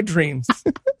 Woman of my dreams.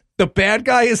 The bad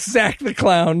guy is Sack the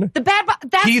Clown. The bad.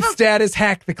 That's Keith's the, dad is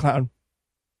Hack the Clown.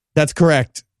 That's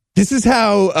correct. This is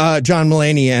how John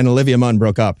Mulaney and Olivia Munn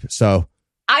broke up. So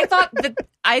I thought that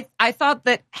I thought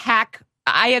that Hack.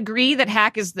 I agree that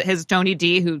Hack is his Tony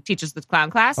D who teaches the clown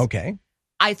class. Okay.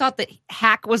 I thought that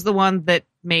Hack was the one that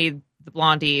made the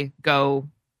Blondie go.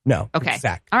 No. Okay. It's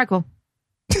Sack. All right, cool.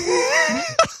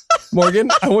 Morgan,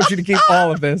 I want you to keep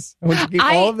all of this. I want you to keep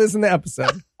I- all of this in the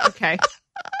episode. Okay.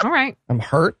 All right. I'm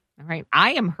hurt. All right.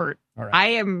 I am hurt. All right. I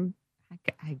am.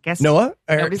 I guess Noah,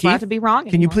 nobody's allowed Keith, to be wrong.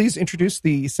 can you anymore. please introduce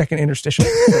the second interstitial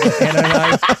so that Anna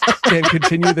and I can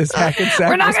continue this Hack and Sack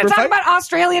We're not going whisper to talk fight? about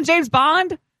Australian James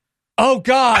Bond. Oh,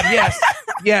 God, yes.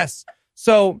 Yes.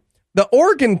 So the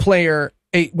organ player,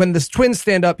 when the twins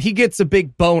stand up, he gets a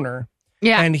big boner.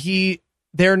 Yeah. And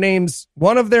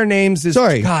one of their names is,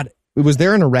 Sorry. God. was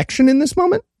there an erection in this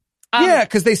moment? Yeah,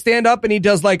 because they stand up and he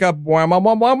does like a There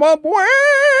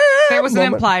was an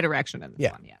moment. implied erection in this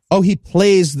Yeah. one. Yes. Oh, he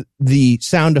plays the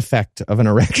sound effect of an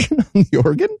erection on the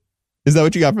organ? Is that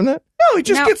what you got from that? No, he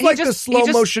just No, gets he like just- the slow he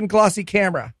just- motion glossy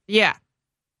camera. Yeah.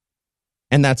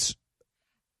 And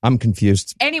I'm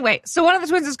confused. Anyway, so one of the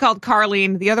twins is called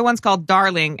Carlene. The other one's called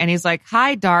Darling. And he's like,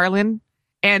 hi, darling.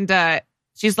 And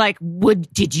she's like,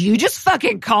 did you just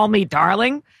fucking call me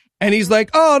darling? And he's like,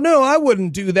 oh, no, I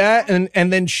wouldn't do that. And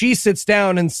then she sits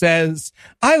down and says,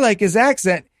 I like his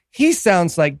accent. He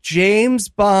sounds like James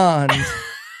Bond.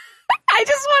 I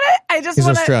just He's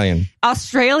want Australian.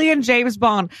 Australian James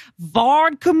Bond.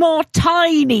 Vodka more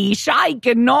tiny,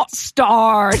 shaken, not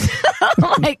starred.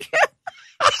 Like,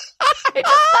 I just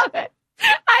love it.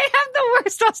 I have the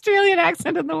worst Australian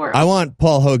accent in the world. I want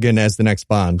Paul Hogan as the next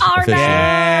Bond. Oh, officially. no.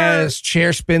 Yes,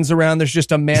 chair spins around. There's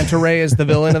just a manta ray as the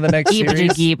villain of the next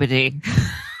series. Geebity.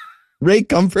 Ray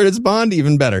Comfort as Bond,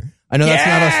 even better. I know that's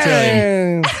not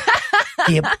Australian.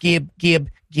 Gibbity.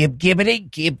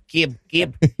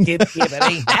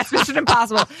 That's Mission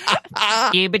Impossible.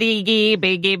 Gibbity,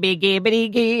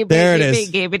 gibbity. There it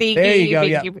is. Gibbity, There you go,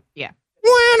 gibbity, yeah.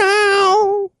 Yeah.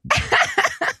 Wow.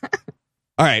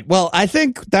 All right. Well, I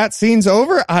think that scene's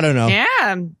over. I don't know.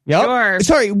 Yeah. Yep. Sure.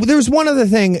 Sorry, there was one other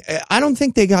thing. I don't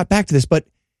think they got back to this, but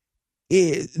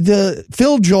the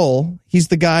Phil Joel, he's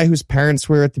the guy whose parents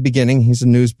were at the beginning. He's a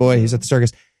newsboy. He's at the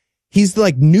circus. He's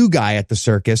the new guy at the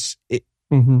circus.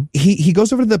 He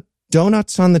goes over to the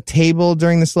donuts on the table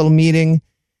during this little meeting,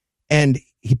 and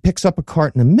he picks up a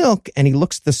carton of milk, and he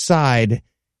looks to the side,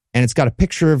 and it's got a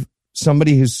picture of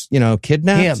somebody who's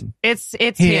kidnapped. Him. It's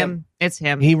him. It's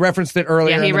him. He referenced it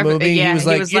earlier in the movie. yeah, he was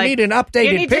like, you need an updated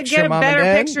you need picture, to get a Mom better and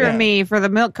Dad. picture Yeah. of me for the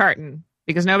milk carton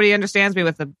because nobody understands me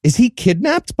with the. Is he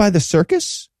kidnapped by the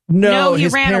circus? No, he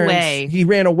his ran parents- away. He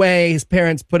ran away. His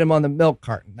parents put him on the milk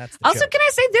carton. That's the Also, joke. can I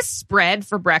say this spread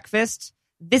for breakfast?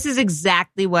 This is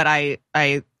exactly what I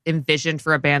envisioned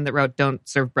for a band that wrote Don't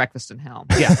Serve Breakfast in Hell.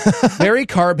 Yeah. Very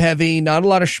carb heavy, not a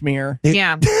lot of schmear.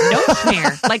 Yeah. No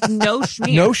schmear. Like no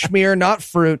schmear. No schmear, not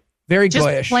fruit. Very Just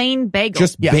goyish. plain bagel.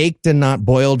 Just baked and not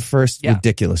boiled first. Yeah.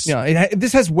 Ridiculous. Yeah,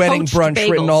 this has wedding Poached brunch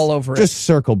bagels. written all over it. Just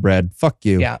circle bread. Fuck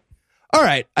you. Yeah. All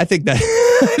right. I think that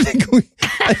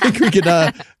I think we could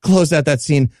close out that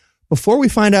scene. Before we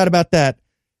find out about that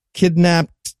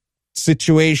kidnapped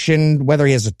situation, whether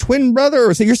he has a twin brother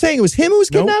or so you're saying it was him who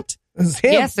was Nope. kidnapped? It was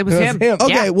him. Yes, it was him. Okay,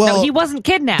 Yeah. well, no, he wasn't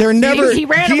kidnapped. they're never- He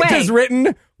ran Keith away. has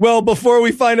written, well, before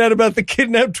we find out about the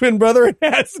kidnapped twin brother, it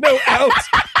has no out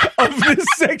of this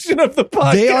section of the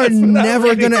podcast. They are without never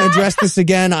writing- going to address this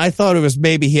again. I thought it was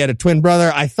maybe he had a twin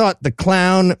brother. I thought the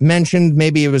clown mentioned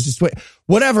maybe it was his twin.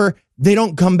 Whatever. They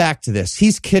don't come back to this.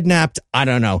 He's kidnapped. I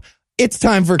don't know. It's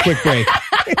time for a quick break.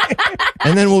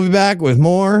 And then we'll be back with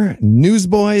more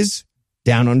Newsboys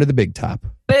Down Under the Big Top.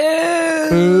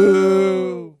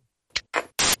 Boo.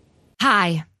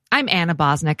 Hi, I'm Anna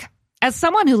Bosnick. As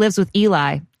someone who lives with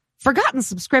Eli, forgotten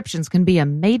subscriptions can be a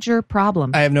major problem.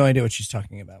 I have no idea what she's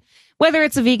talking about. Whether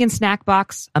it's a vegan snack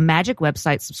box, a magic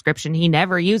website subscription he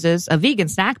never uses, a vegan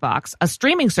snack box, a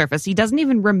streaming service he doesn't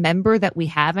even remember that we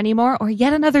have anymore, or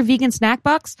yet another vegan snack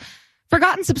box,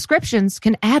 forgotten subscriptions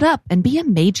can add up and be a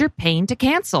major pain to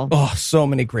cancel. Oh, so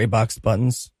many gray boxed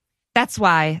buttons. That's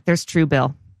why there's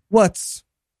Truebill. What's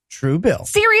Truebill?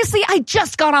 Seriously, I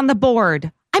just got on the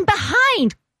board. I'm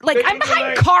behind. I'm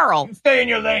behind Carl. Stay in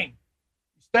your lane.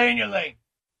 Stay in your lane.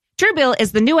 Truebill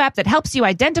is the new app that helps you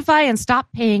identify and stop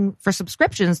paying for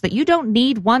subscriptions that you don't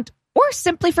need, want, or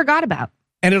simply forgot about.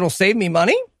 And it'll save me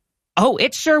money? Oh,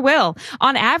 it sure will.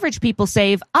 On average, people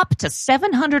save up to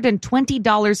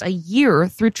 $720 a year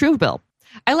through Truebill.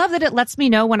 I love that it lets me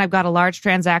know when I've got a large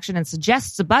transaction and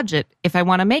suggests a budget if I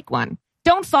want to make one.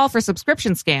 Don't fall for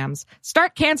subscription scams.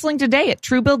 Start canceling today at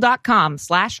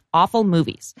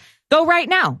Truebill.com/awfulmovies. Go right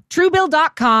now.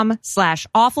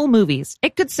 Truebill.com/awfulmovies.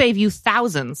 It could save you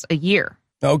thousands a year.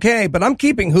 Okay, but I'm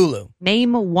keeping Hulu.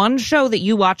 Name one show that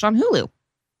you watch on Hulu.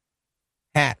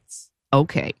 Hats.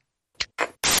 Okay.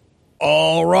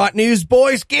 All right,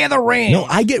 newsboys, gather round. No,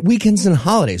 I get weekends and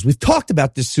holidays. We've talked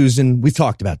about this, Susan. We've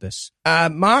talked about this.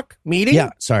 Mark, meeting? Yeah,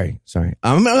 sorry.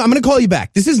 I'm going to call you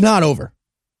back. This is not over.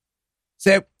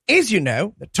 So, as you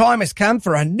know, the time has come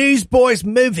for a Newsboys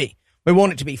movie. We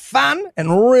want it to be fun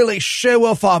and really show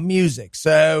off our music.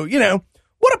 So,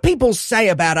 what do people say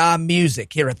about our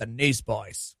music here at the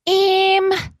Newsboys?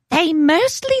 They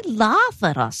mostly laugh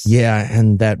at us. Yeah,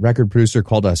 and that record producer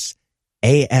called us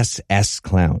ASS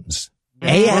clowns.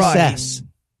 ASS.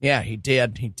 Yeah, he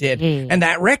did. Yeah. And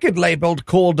that record label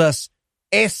called us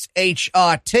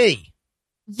SHRT.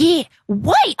 Yeah,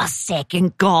 wait a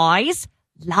second, guys.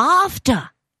 Laughter,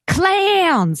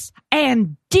 clowns,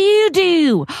 and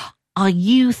doo-doo. Are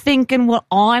you thinking what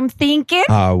I'm thinking?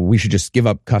 We should just give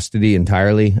up custody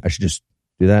entirely. I should just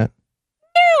do that.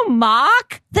 No,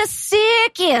 Mark. The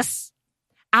circus.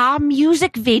 Our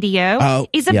music video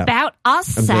is about us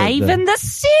saving the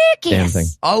circus. Damn thing.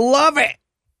 I love it.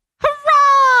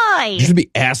 Hooray! You should be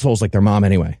assholes like their mom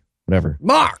anyway. Whatever.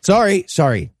 Mark. Sorry.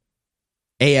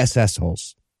 ASS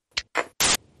holes.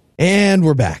 And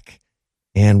we're back.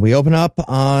 And we open up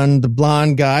on the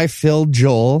blonde guy, Phil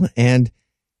Joel, and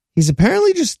he's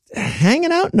apparently just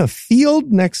hanging out in a field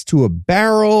next to a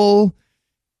barrel,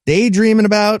 daydreaming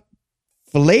about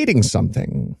filleting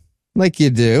something, like you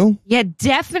do. Yeah,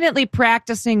 definitely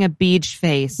practicing a beach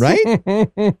face. Right?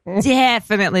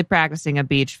 Definitely practicing a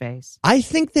beach face. I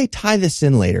think they tie this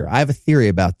in later. I have a theory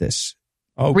about this.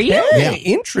 Okay. Really? Yeah.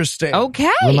 Interesting. Okay.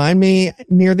 Remind me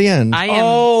near the end. I am.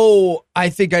 Oh, I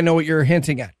think I know what you're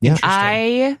hinting at. Yeah.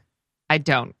 Interesting. I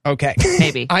don't. Okay.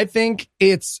 Maybe. I think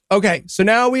it's okay. So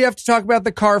now we have to talk about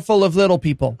the car full of little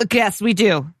people. Yes, we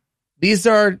do. These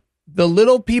are the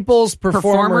Little People's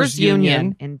Performers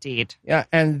Union. Indeed. Yeah,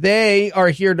 and they are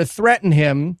here to threaten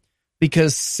him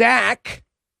because Sack,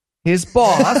 his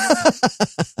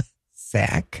boss,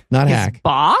 Sack, Not His Hack.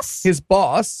 boss? his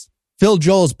boss, Phil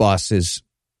Joel's boss is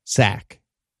Sack.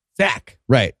 Sack.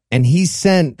 Right. And he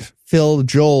sent Phil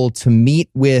Joel to meet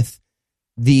with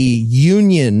the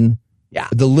union,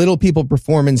 the Little People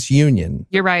Performance Union.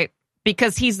 You're right.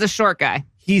 Because he's the short guy.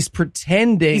 He's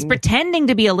pretending. He's pretending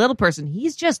to be a little person.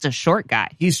 He's just a short guy.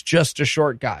 He's just a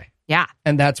short guy. Yeah.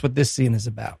 And that's what this scene is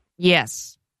about.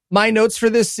 Yes. My notes for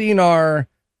this scene are,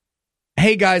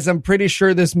 hey guys, I'm pretty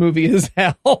sure this movie is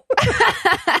hell.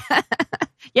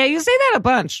 Yeah, you say that a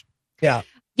bunch. Yeah.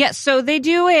 Yeah, so they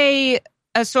do a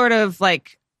sort of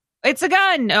like, it's a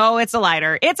gun. Oh, it's a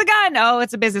lighter. It's a gun. Oh,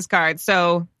 it's a business card.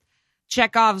 So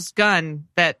Chekhov's gun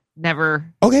that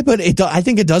never. Okay, but I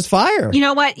think it does fire. You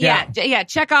know what? Yeah. Yeah.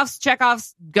 Chekhov's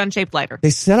gun-shaped lighter. They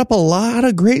set up a lot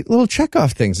of great little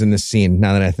Chekhov things in this scene.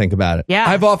 Now that I think about it, Yeah.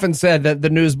 I've often said that the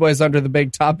Newsboys Under the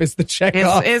Big Top is the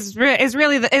Chekhov. is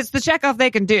really it's the Chekhov they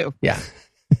can do. Yeah.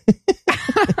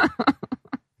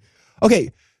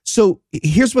 Okay, so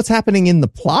here's what's happening in the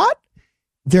plot.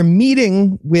 They're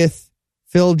meeting with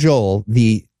Phil Joel,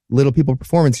 the Little People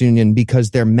Performance Union,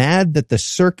 because they're mad that the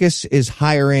circus is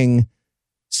hiring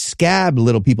scab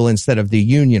little people instead of the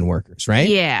union workers, right?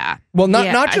 Yeah. Well,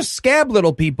 not just scab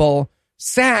little people.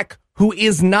 Sack, who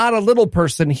is not a little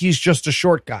person, he's just a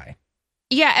short guy.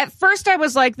 Yeah, at first I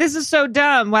was like, this is so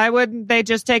dumb. Why wouldn't they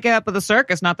just take it up with the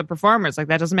circus, not the performers? Like,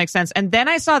 that doesn't make sense. And then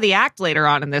I saw the act later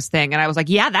on in this thing, and I was like,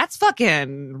 yeah, that's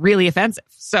fucking really offensive.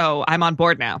 So I'm on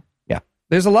board now. Yeah.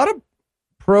 There's a lot of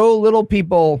pro little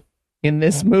people in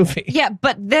this movie. Yeah,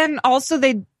 but then also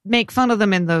they make fun of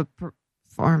them in the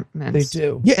performance. They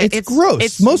do. Yeah, it's gross.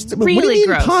 It's what do you really mean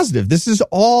gross. positive? This is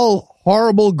all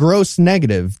horrible, gross,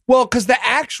 negative. Well, because the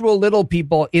actual little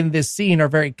people in this scene are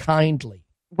very kindly.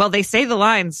 Well, they say the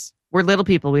lines, we're little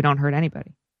people, we don't hurt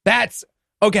anybody. That's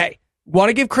okay. Want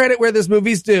to give credit where this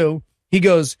movie's due. He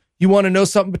goes, you want to know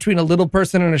something between a little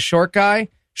person and a short guy?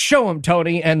 Show him,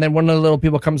 Tony. And then one of the little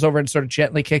people comes over and sort of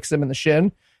gently kicks him in the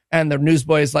shin. And the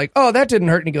newsboy is like, oh, that didn't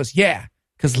hurt. And he goes, yeah,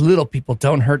 because little people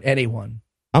don't hurt anyone.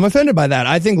 I'm offended by that.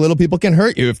 I think little people can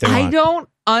hurt you if they want. I don't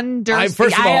understand.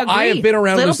 First of all, I have been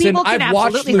around Little Lucinda. people can I've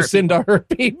watched absolutely hurt Lucinda hurt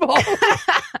people.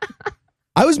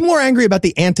 I was more angry about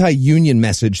the anti-union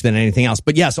message than anything else.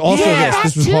 But yes, also Yeah,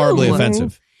 this was too. horribly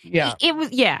offensive. Yeah. It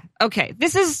was, yeah. Okay.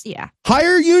 This is, yeah.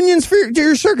 Hire unions for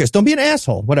your circus. Don't be an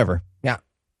asshole. Whatever. Yeah.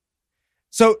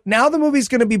 So now the movie's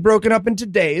going to be broken up into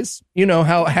days. You know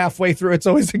how halfway through it's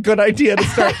always a good idea to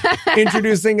start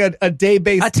introducing a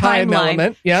day-based time timeline.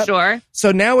 element. Yeah. Sure.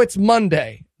 So now it's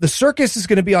Monday. The circus is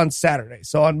going to be on Saturday.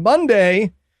 So on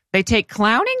Monday, They take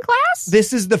clowning class?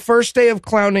 this is the first day of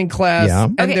clowning class, Yeah.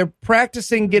 and Okay. they're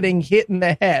practicing getting hit in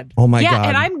the head. Oh my yeah, God.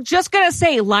 and I'm just going to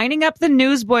say, lining up the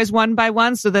newsboys one by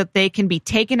one so that they can be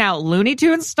taken out Looney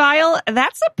Tunes style,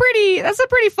 that's a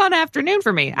pretty fun afternoon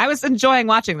for me. I was enjoying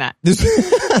watching that. This,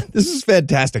 this is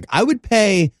fantastic. I would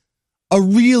pay a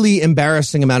really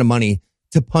embarrassing amount of money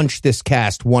to punch this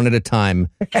cast one at a time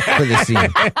for this scene.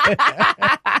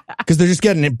 Because they're just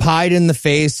getting it pied in the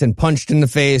face and punched in the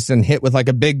face and hit with like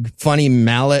a big funny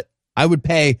mallet. I would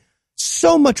pay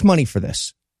so much money for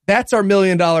this. That's our $1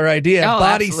 million idea. Oh,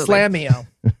 Body absolutely. slameo.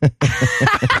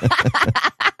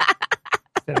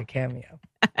 Instead of cameo.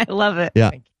 I love it. Yeah.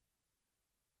 Thank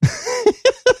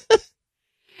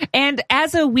And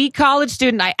as a wee college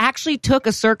student, I actually took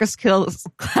a circus skills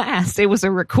class. It was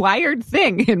a required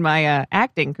thing in my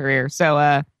acting career.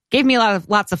 So gave me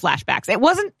lots of flashbacks. It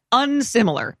wasn't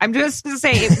unsimilar. I'm just going to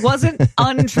say it wasn't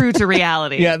untrue to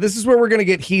reality. Yeah, this is where we're going to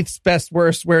get Heath's best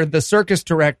worst, where the circus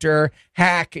director,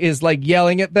 Hack, is like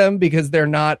yelling at them because they're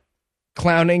not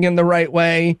clowning in the right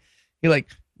way. He like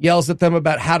yells at them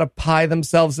about how to pie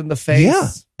themselves in the face. Yeah.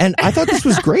 And I thought this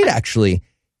was great, actually.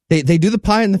 They do the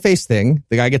pie in the face thing.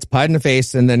 The guy gets pied in the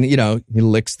face and then, he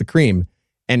licks the cream.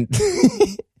 And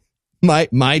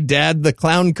my dad, the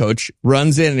clown coach,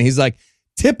 runs in and he's like,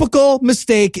 typical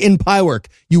mistake in pie work.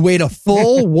 You wait a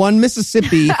full one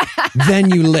Mississippi, then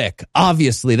you lick.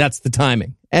 Obviously, that's the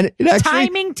timing. And it's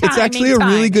actually a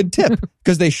really good tip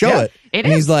because they show it. It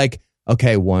and is. he's like,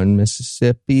 okay, one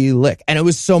Mississippi lick. And it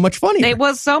was so much funnier. It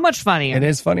was so much funnier. It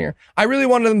is funnier. I really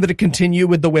wanted them to continue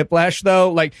with the whiplash,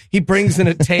 though. Like, he brings in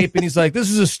a tape and he's like, this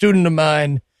is a student of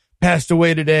mine, passed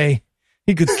away today.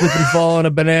 He could slip and fall on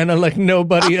a banana like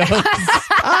nobody else.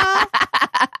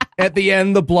 At the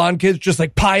end, the blonde kid's just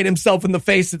like pied himself in the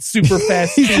face at super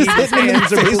fast speed. He's just His hitting him in the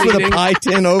hands are face with a bleeding. pie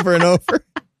tin over and over.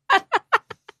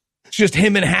 It's just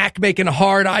him and Hack making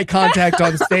hard eye contact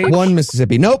on stage. One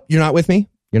Mississippi. Nope, you're not with me.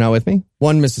 You're not with me.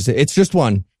 One Mississippi. It's just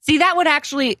one. See, that would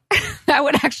actually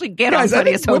get Guys, on I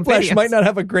think Funniest Home Whiplash Videos. might not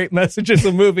have a great message as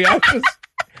a movie.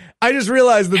 I just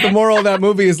realized that the moral of that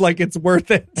movie is like it's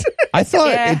worth it. I thought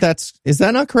Yeah. is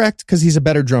that not correct? Because he's a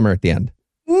better drummer at the end.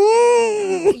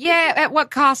 Yeah, at what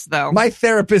cost, though? My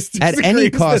therapist At any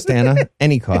disagrees. cost, Anna.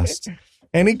 Any cost.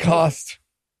 Any cost.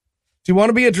 Do you want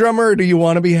to be a drummer or do you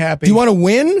want to be happy? Do you want to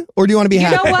win or do you want to be You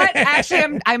happy? know what?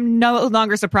 Actually, I'm no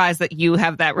longer surprised that you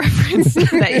have that reference,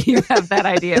 that you have that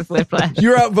idea of Whiplash.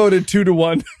 You're outvoted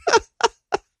 2-1.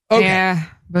 Okay. Yeah,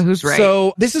 but who's right?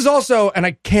 So this is also, and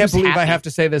I can't Who's believe I happy? have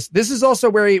to say this is also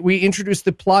where we introduce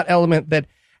the plot element that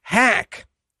Hack,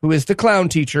 who is the clown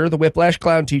teacher, the Whiplash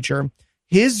clown teacher,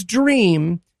 his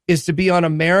dream is to be on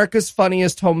America's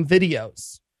Funniest Home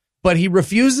Videos, but he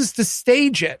refuses to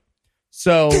stage it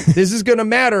So this is going to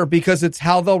matter because it's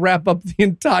how they'll wrap up the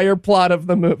entire plot of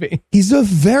the movie. He's a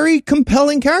very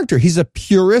compelling character. He's a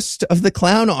purist of the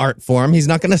clown art form. He's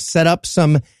not going to set up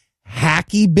some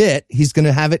hacky bit. He's going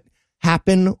to have it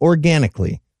happen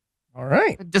organically. All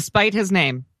right. Despite his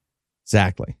name.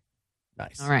 Exactly.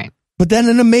 Nice. All right. But then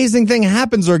an amazing thing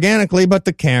happens organically, but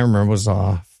the camera was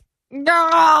off.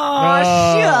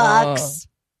 Oh, shucks.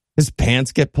 His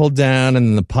pants get pulled down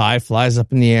and the pie flies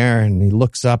up in the air and he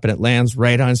looks up and it lands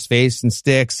right on his face and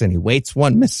sticks and he waits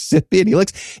one Mississippi and he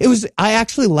looks. I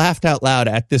actually laughed out loud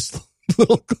at this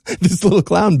little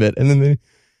clown bit and then they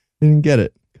didn't get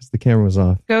it because the camera was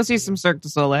off. Go see some Cirque du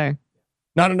Soleil.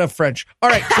 Not enough French. All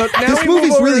right. So now This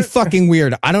movie's really fucking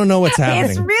weird. I don't know what's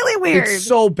happening. It's really weird. It's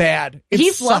so bad.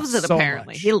 Heath loves it, so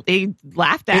apparently. much. He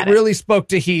laughed at it. It really spoke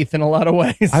to Heath in a lot of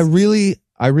ways. I really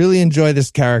enjoy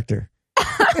this character.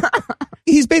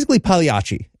 He's basically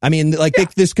Pagliacci. I mean,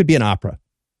 this could be an opera.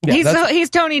 Yeah, He's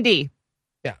Tony D.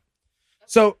 Yeah.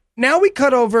 So now we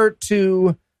cut over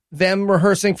to them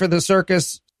rehearsing for the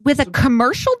circus. With a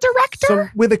commercial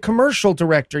director? With a commercial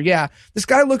director, yeah. This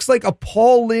guy looks like a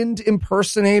Paul Lynde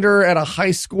impersonator at a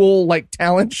high school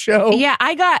talent show. Yeah,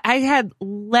 I had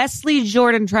Leslie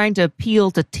Jordan trying to appeal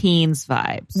to teens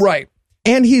vibes. Right.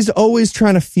 And he's always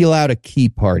trying to feel out a key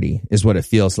party, is what it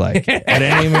feels like. At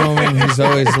any moment, he's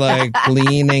always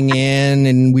leaning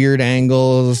in weird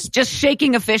angles. Just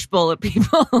shaking a fishbowl at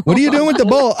people. What are you doing with the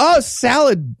bowl? Oh,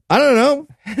 salad. I don't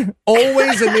know.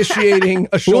 Always initiating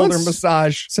a shoulder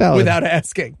massage salad without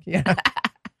asking. Yeah.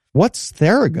 What's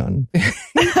Theragun?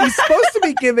 He's supposed to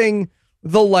be giving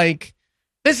the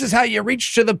this is how you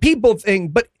reach to the people thing,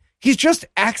 but he's just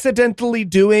accidentally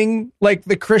doing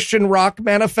the Christian rock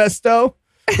manifesto,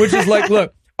 which is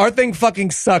look, our thing fucking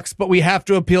sucks, but we have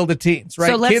to appeal to teens, right?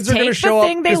 So let's Kids are going to take show the up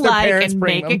thing they because their like parents and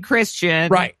bring make them. it Christian.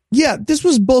 Right. Yeah, this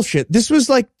was bullshit. This was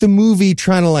like the movie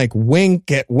trying to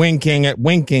winking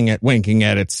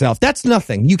at itself. That's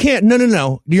nothing. You can't.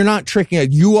 No. You're not tricking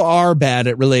it. You are bad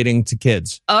at relating to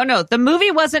kids. Oh, no. The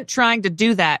movie wasn't trying to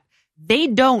do that. They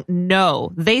don't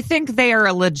know. They think they are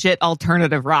a legit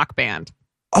alternative rock band.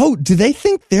 Oh, do they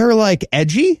think they're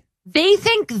edgy? They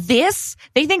think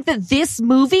that this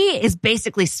movie is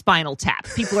basically Spinal Tap.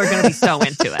 People are going to be so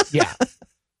into it. Yeah.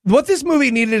 What this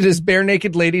movie needed is bare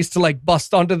naked ladies to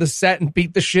bust onto the set and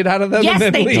beat the shit out of them Yes, and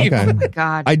then they leave. did. Okay. Oh my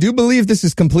God. I do believe this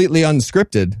is completely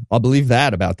unscripted. I'll believe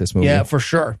that about this movie. Yeah, for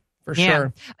sure. For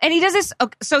sure. And he does this.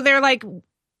 So they're like,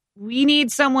 we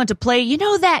need someone to play,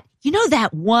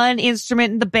 that one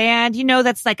instrument in the band,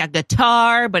 that's like a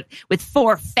guitar, but with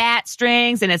 4 fat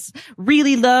strings and it's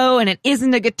really low and it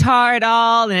isn't a guitar at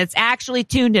all. And it's actually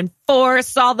tuned in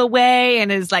fourths all the way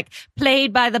and is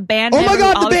played by the band. Oh my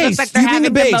God, the always bass. looks like they're You mean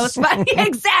having the bass. most fun.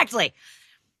 Exactly.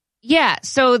 Yeah.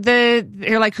 So they're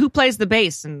like, who plays the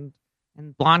bass? And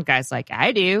blonde guy's like,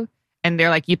 I do. And they're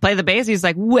like, you play the bass? He's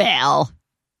like, well.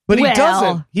 But he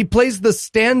doesn't. He plays the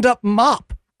stand-up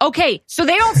mop. Okay, so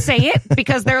they don't say it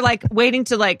because they're waiting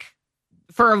to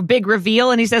for a big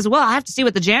reveal, and he says, well, I have to see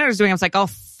what the janitor's doing. I was like, oh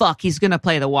fuck, he's gonna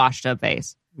play the washed up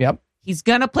bass. Yep. He's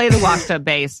gonna play the washed up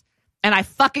bass. And I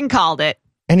fucking called it.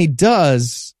 And he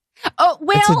does. Oh,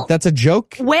 well. That's a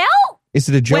joke? Well. Is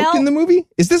it a joke well, in the movie?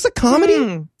 Is this a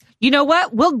comedy? You know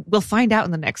what? We'll find out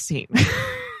in the next scene.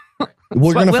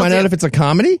 We're going to we'll find do. out if it's a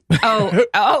comedy? No,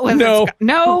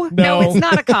 it's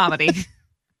not a comedy.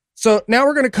 So now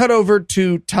we're going to cut over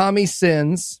to Tommy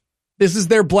Sins. This is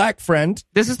their black friend.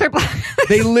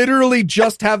 They literally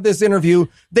just have this interview.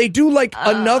 They do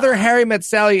another Harry Met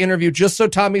Sally interview just so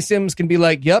Tommy Sims can be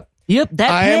like, yep,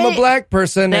 I am a black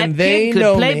person and they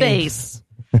know play me. Bass.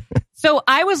 So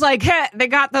I was like, they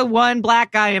got the one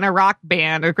black guy in a rock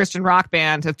band, a Christian rock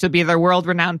band, to be their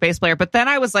world-renowned bass player. But then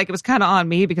I was like, it was kind of on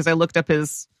me because I looked up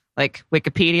his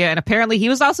Wikipedia, and apparently he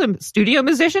was also a studio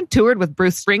musician, toured with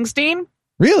Bruce Springsteen.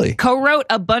 Really? Co-wrote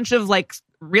a bunch of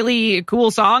really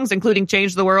cool songs, including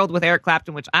Change the World with Eric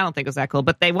Clapton, which I don't think was that cool,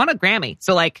 but they won a Grammy.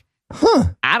 So I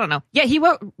don't know. Yeah, he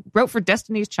wrote for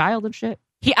Destiny's Child and shit.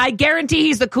 I guarantee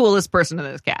he's the coolest person in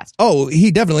this cast. Oh, he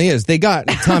definitely is. They got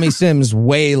Tommy Sims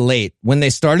way late. When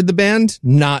they started the band,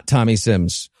 not Tommy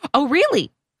Sims. Oh,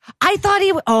 really? I thought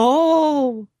he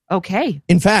oh, okay.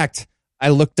 In fact, I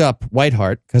looked up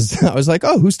Whiteheart because I was like,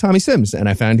 oh, who's Tommy Sims? And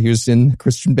I found he was in the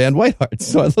Christian band Whiteheart.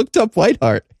 So I looked up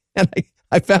Whiteheart and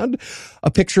I found a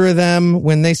picture of them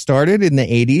when they started in the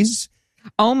 80s.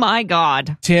 Oh, my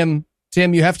God. Tim,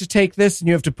 you have to take this and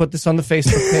you have to put this on the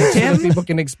Facebook page so that people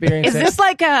can experience Is it. this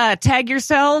like a tag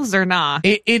yourselves or not?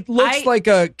 It looks like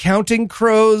a counting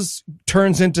crows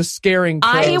turns into scaring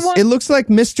crows. It looks like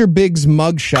Mr. Big's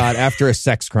mugshot after a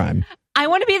sex crime. I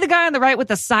want to be the guy on the right with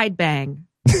the side bang.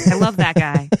 I love that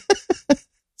guy.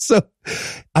 So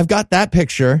I've got that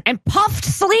picture. And puffed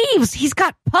sleeves. He's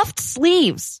got puffed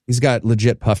sleeves. He's got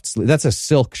legit puffed sleeves. That's a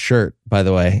silk shirt, by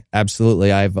the way.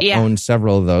 Absolutely. I've owned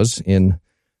several of those in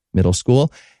middle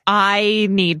school. I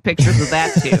need pictures of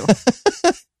that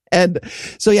too. And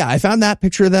so, I found that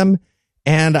picture of them.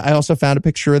 And I also found a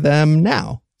picture of them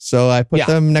now. So I put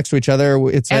them next to each other.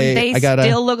 They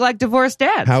still look like divorced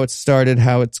dads. How it started,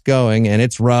 how it's going, and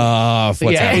it's rough.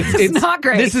 It's not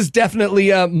great. This is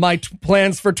definitely my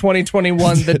plans for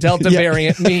 2021, the Delta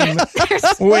variant meme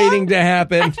waiting to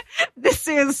happen. This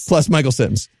is plus Michael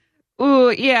Sims.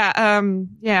 Ooh, yeah,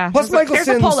 yeah. Plus Michael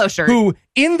Sims, a polo shirt. who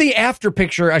in the after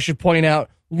picture, I should point out,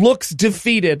 looks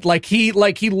defeated, like he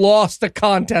lost a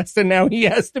contest and now he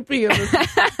has to be in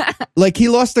the like he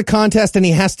lost a contest and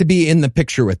he has to be in the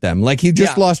picture with them. Like he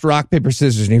just lost rock, paper,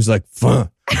 scissors and he was like, "Fuh,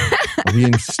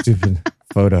 being stupid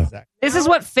photo." This is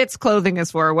what Fitz clothing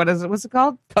is for. What is it? What's it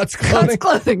called? Cuts Clothing. Cuts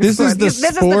Clothing. This is the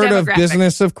sport of demographic.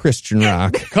 business of Christian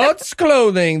rock. Cuts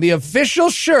Clothing, the official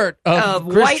shirt of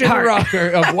Christian Whiteheart. rocker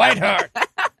of Whiteheart.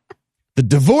 The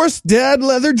divorced dad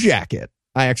leather jacket.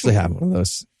 I actually have one of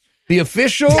those. The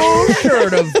official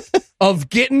shirt of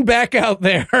getting back out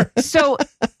there. So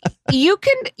you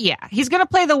can, he's going to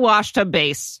play the wash tub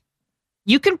bass.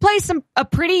 You can play a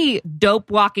pretty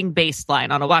dope walking bass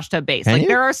line on a wash tub bass. Like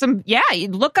there are some, you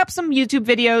look up some YouTube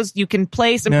videos. You can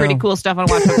play some pretty cool stuff on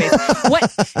a wash tub bass.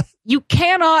 What you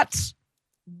cannot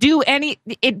do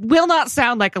it will not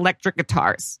sound like electric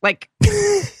guitars. Like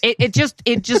it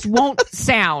just won't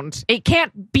sound. It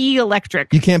can't be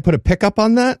electric. You can't put a pickup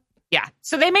on that? Yeah.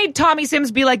 So they made Tommy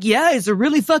Sims be like, he's a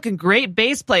really fucking great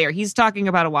bass player. He's talking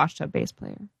about a washed-up bass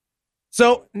player.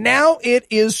 So now it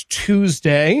is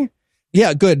Tuesday.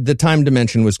 Yeah, good. The time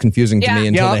dimension was confusing to me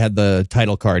until they had the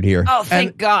title card here. Oh,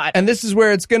 thank God. And this is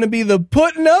where it's going to be the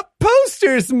putting up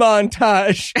posters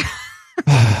montage.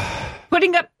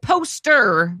 Putting up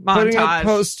poster montage. Putting up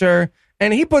poster.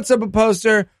 And he puts up a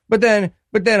poster, but then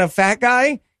a fat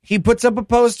guy, he puts up a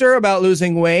poster about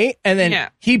losing weight, and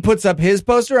then he puts up his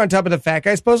poster on top of the fat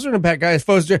guy's poster, and the fat guy's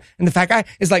poster, and the fat guy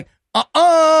is like,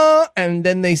 and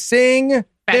then they sing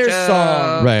their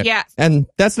song. Right. Yeah. And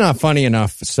that's not funny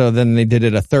enough, so then they did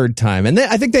it a third time. And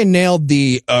I think they nailed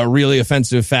the really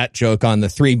offensive fat joke on the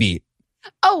 3-beat.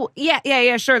 Oh,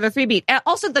 yeah, sure, the 3-beat.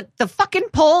 Also, the fucking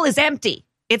pole is empty.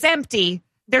 It's empty.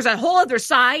 There's a whole other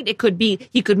side. It could be,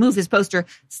 he could move his poster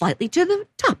slightly to the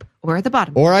top or at the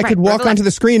bottom. Or I could walk onto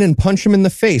the screen and punch him in the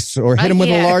face or hit him with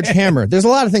a large hammer. There's a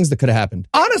lot of things that could have happened.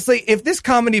 Honestly, if this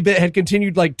comedy bit had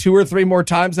continued like 2 or 3 more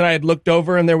times and I had looked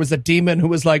over and there was a demon who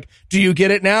was like, "Do you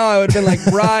get it now?" I would have been like,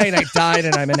 "Right, I died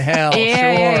and I'm in hell."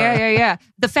 Yeah.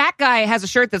 The fat guy has a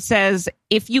shirt that says,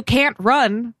 "If you can't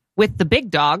run with the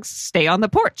big dogs, stay on the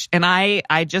porch." And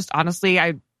I just honestly,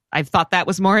 I thought that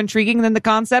was more intriguing than the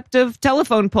concept of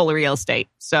telephone pole real estate.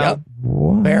 So,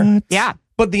 fair. Yeah.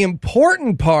 But the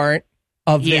important part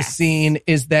of this scene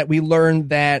is that we learned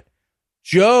that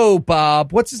Joe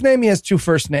Bob, what's his name? He has 2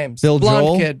 first names. Phil Blonde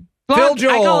Joel? kid. Phil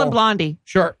Joel. I call him Blondie.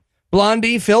 Sure.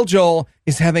 Blondie, Phil Joel,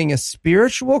 is having a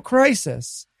spiritual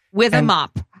crisis. With a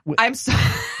mop. I'm sorry.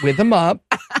 With a mop.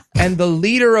 And the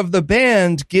leader of the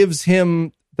band gives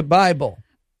him the Bible.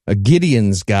 A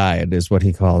Gideon's Guide is what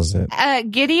he calls it.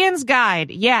 Gideon's Guide.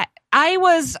 Yeah.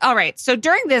 All right. So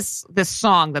during this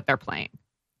song that they're playing,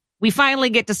 we finally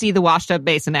get to see the washed up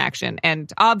bass in action.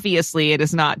 And obviously it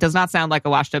does not sound like a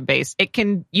washed up bass.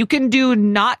 You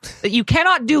cannot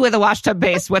do with a washed up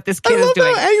bass what this kid is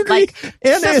doing. I agree. Like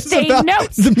And sustained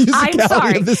notes. The musicality I'm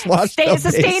sorry. of this washed up bass.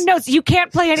 Sustained notes. You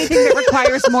can't play anything that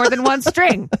requires more than one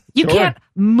string. You can't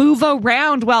move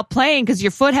around while playing because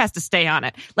your foot has to stay on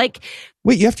it. Like,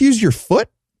 wait, you have to use your foot?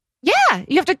 yeah,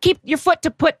 you have to keep your foot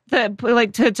to put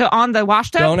to on the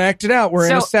wash tub. Don't act it out. We're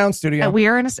in a sound studio. We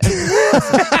are in a.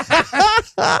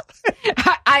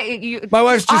 My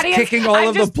wife's just audience, kicking all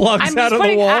of the plugs out of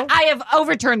the wall. I have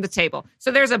overturned the table.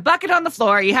 So there's a bucket on the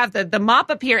floor. You have the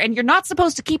mop up here, and you're not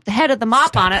supposed to keep the head of the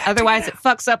mop on it, otherwise it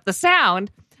fucks up the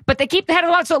sound. But they keep the head of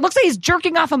the mop, so it looks like he's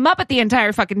jerking off a Muppet the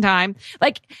entire fucking time.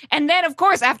 Like, and then of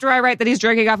course, after I write that he's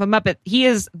jerking off a Muppet, he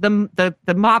is the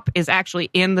mop is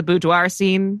actually in the boudoir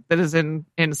scene that is in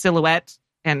silhouette,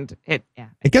 and it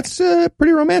gets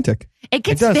pretty romantic. It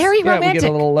gets very romantic. We get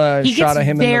a little he shot gets of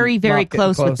him. very, and the very mop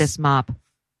getting close with this mop.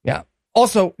 Yeah.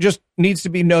 Also, just needs to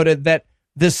be noted that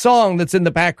the song that's in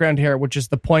the background here, which is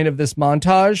the point of this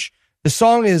montage, the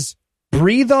song is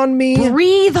 "Breathe on Me."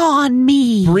 Breathe on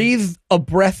me. Breathe a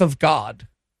breath of God.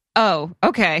 Oh,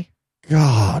 okay.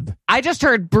 God. I just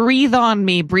heard "Breathe on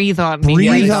me, breathe on me."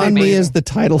 Breathe on Me is the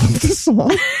title of the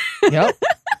song. Yep.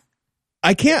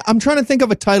 I'm trying to think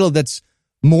of a title that's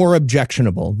more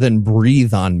objectionable than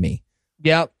Breathe on Me.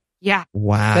 Yep. Yeah.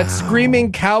 Wow. That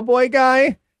screaming cowboy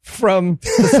guy from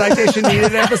the Citation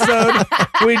Needed episode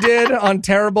we did on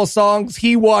terrible songs.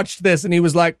 He watched this and he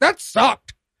was like, that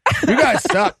sucked. You guys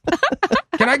suck.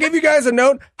 Can I give you guys a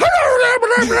note?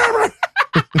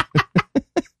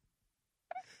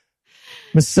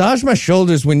 Massage my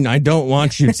shoulders when I don't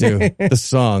want you to. The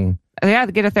song. Yeah,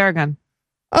 get a Theragun.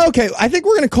 Okay, I think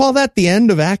we're going to call that the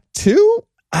end of Act 2.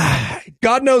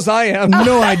 God knows I am.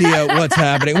 No idea what's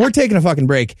happening. We're taking a fucking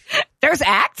break. There's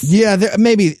acts? Yeah,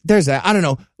 maybe there's that. I don't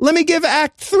know. Let me give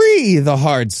Act 3 the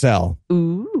hard sell.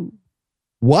 Ooh.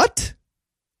 What?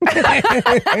 Find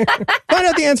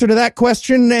out the answer to that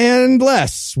question and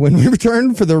less when we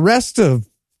return for the rest of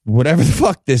whatever the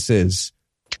fuck this is.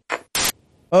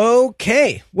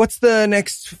 Okay. What's the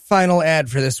next final ad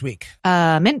for this week?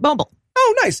 Mint Mobile.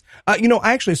 Oh, nice. I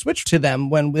actually switched to them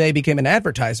when they became an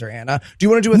advertiser, Anna. Do you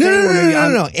want to do a thing?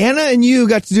 No. Anna and you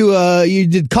got to do you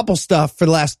did couple stuff for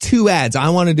the last 2 ads. I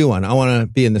want to do one. I want to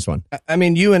be in this one. I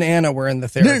mean, you and Anna were in the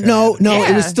therapy. No.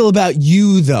 Yeah. It was still about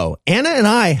you, though. Anna and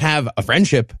I have a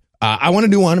friendship. I want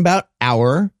to do one about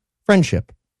our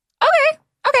friendship. Okay,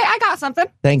 I got something.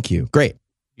 Thank you. Great.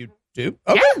 You do?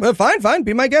 Okay, Yeah. well, fine.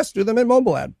 Be my guest. Do the Mint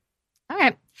Mobile ad. All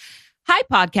right. Hi,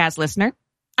 podcast listener.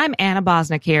 I'm Anna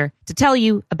Bosnick here to tell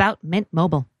you about Mint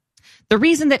Mobile. The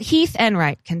reason that Heath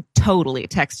Enright can totally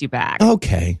text you back.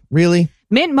 Okay. Really?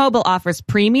 Mint Mobile offers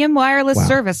premium wireless Wow.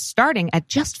 service starting at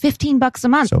just $15 a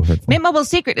month. So hurtful. Mint Mobile's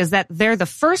secret is that they're the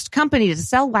first company to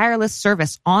sell wireless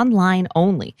service online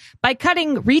only. By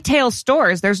cutting retail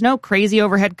stores, there's no crazy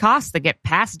overhead costs that get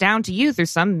passed down to you through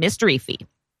some mystery fee.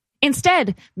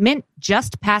 Instead, Mint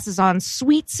just passes on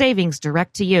sweet savings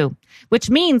direct to you, which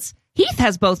means Heath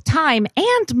has both time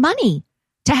and money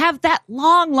to have that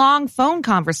long phone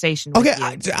conversation with Okay.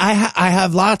 you. I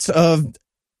have lots of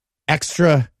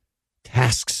extra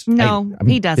tasks. No, I'm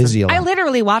he doesn't. busy a lot. I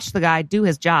literally watch the guy do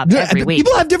his job every week.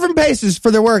 People have different paces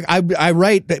for their work. I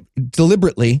write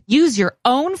deliberately. Use your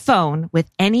own phone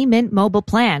with any Mint Mobile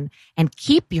plan and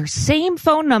keep your same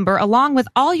phone number along with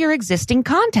all your existing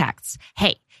contacts.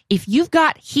 Hey, if you've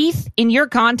got Heath in your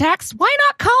contacts, why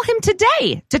not call him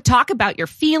today to talk about your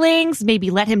feelings,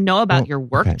 maybe let him know about your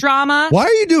work okay. drama? Why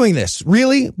are you doing this?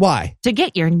 Really? Why? To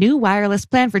get your new wireless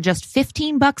plan for just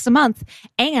 $15 a month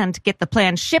and get the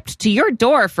plan shipped to your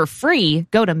door for free,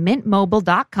 go to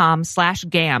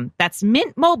mintmobile.com/gam. That's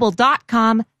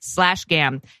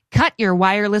mintmobile.com/gam. Cut your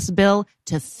wireless bill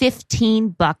to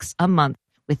 $15 a month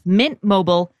with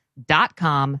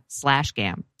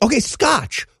mintmobile.com/gam. Okay,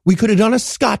 Scotch. We could have done a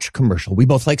Scotch commercial. We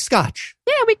both like Scotch.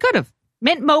 Yeah, we could have.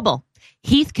 Mint Mobile.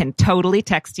 Heath can totally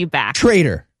text you back.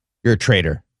 Traitor. You're a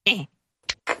traitor.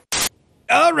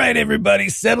 All right, everybody,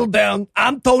 settle down.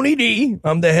 I'm Tony D.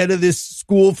 I'm the head of this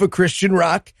school for Christian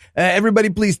rock. Everybody,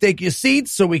 please take your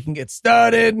seats so we can get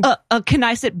started. Can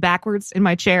I sit backwards in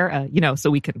my chair, so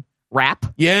we can rap?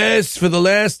 Yes, for the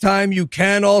last time, you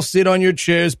can all sit on your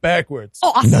chairs backwards.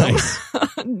 Awesome. Nice.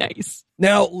 Nice.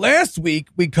 Now, last week,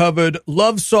 we covered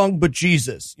Love Song But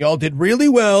Jesus. Y'all did really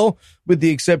well, with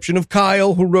the exception of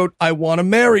Kyle, who wrote, I Want to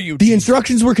Marry You. The Jesus.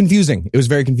 instructions were confusing. It was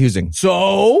very confusing.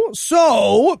 So,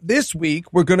 this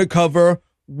week, we're going to cover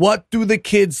What Do the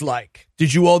Kids Like?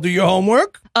 Did you all do your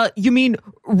homework? You mean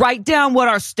write down what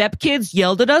our stepkids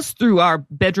yelled at us through our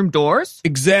bedroom doors?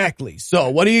 Exactly. So,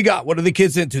 what do you got? What are the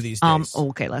kids into these days?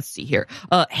 Okay, let's see here.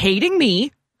 Hating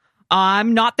me.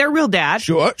 I'm not their real dad.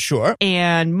 Sure.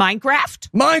 And Minecraft.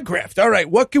 Minecraft. All right.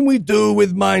 What can we do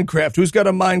with Minecraft? Who's got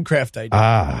a Minecraft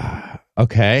idea?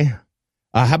 Okay.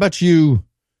 How about you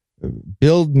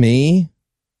build me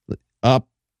up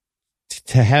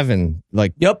to heaven?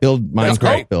 Like, Yep. build That's Minecraft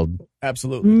great. build.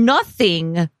 Absolutely.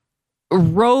 Nothing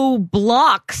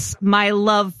Roblox my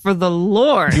love for the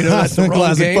Lord. You know, that's the wrong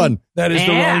Classic game. fun. That is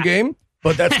the Yeah. wrong game,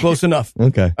 but that's close enough.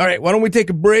 Okay. All right. Why don't we take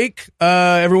a break?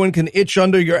 Everyone can itch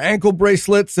under your ankle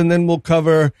bracelets, and then we'll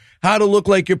cover how to look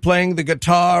like you're playing the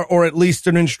guitar or at least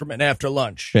an instrument after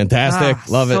lunch. Fantastic.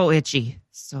 Love it. So itchy.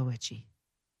 So itchy.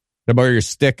 Can I borrow your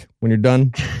stick when you're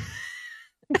done?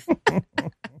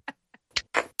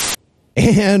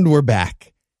 And we're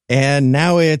back. And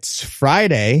now it's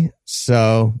Friday.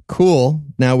 So cool.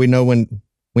 Now we know when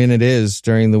it is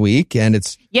during the week. And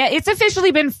it's, Yeah, it's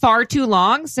officially been far too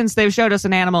long since they've showed us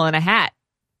an animal in a hat.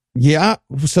 yeah.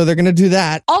 So they're going to do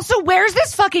that. Also, where's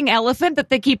this fucking elephant that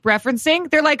they keep referencing?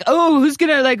 They're like, oh, who's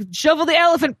gonna shovel the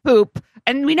elephant poop?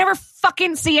 And we never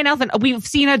fucking see an elephant. We've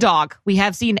seen a dog. We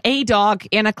have seen a dog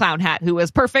in a clown hat who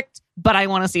is perfect, but I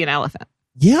want to see an elephant.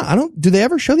 Yeah. Do they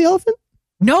ever show the elephant?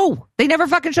 No, they never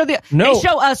fucking show No. They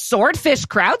show a swordfish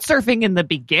crowd surfing in the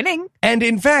beginning. And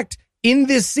in fact, in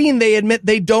this scene, they admit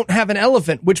they don't have an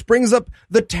elephant, which brings up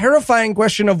the terrifying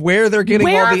question of where they're getting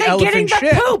all the elephant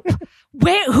shit. Poop?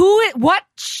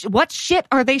 What shit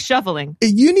are they shoveling?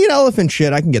 You need elephant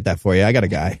shit. I can get that for you. I got a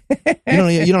guy.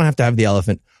 You don't have to have the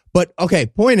elephant. But okay,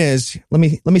 point is, let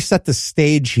me set the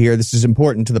stage here. This is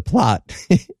important to the plot.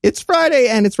 It's Friday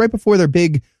and it's right before their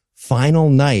big final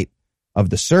night of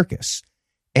the circus.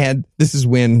 And this is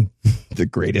when the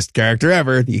greatest character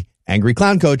ever, the angry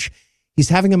clown coach, he's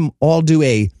having them all do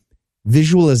a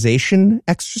visualization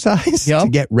exercise to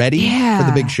get ready for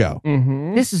the big show.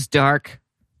 Mm-hmm. This is dark.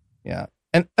 Yeah.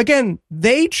 And again,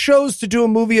 they chose to do a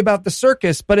movie about the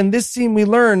circus, but in this scene we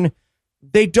learn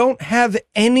they don't have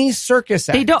any circus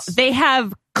acts. They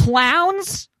have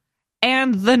clowns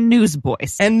and the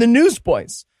newsboys.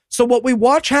 So what we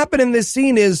watch happen in this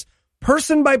scene is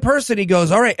person by person, he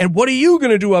goes, all right, and what are you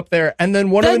going to do up there? And then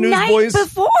one of the newsboys.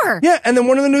 Before. Yeah, and then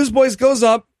one of the newsboys goes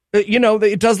up,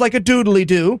 it does like a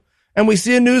doodly-doo, and we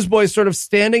see a newsboy sort of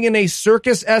standing in a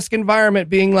circus-esque environment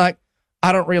being like,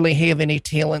 I don't really have any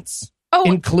talents,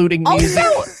 including music.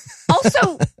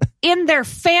 Also, in their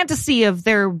fantasy of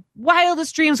their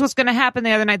wildest dreams, what's going to happen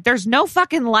the other night, there's no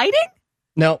fucking lighting?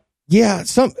 No. Yeah,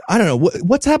 I don't know.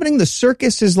 What's happening? The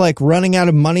circus is like running out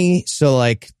of money, so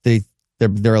like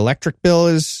their electric bill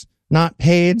is not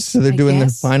paid, so they're doing the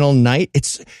final night.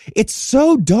 It's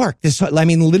so dark.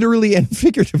 Literally and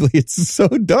figuratively, it's so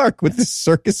dark with this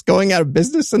circus going out of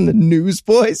business and the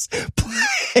newsboys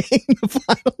playing the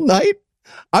final night.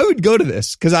 I would go to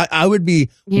this because I would be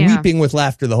weeping with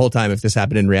laughter the whole time if this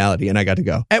happened in reality and I got to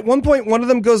go. At one point, one of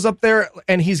them goes up there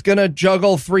and he's going to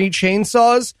juggle 3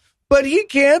 chainsaws, but he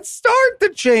can't start the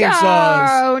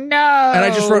chainsaws. Oh, no. And I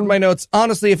just wrote in my notes,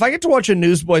 honestly, if I get to watch a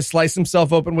newsboy slice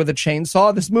himself open with a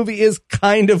chainsaw, this movie is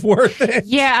kind of worth it.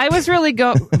 Yeah, I was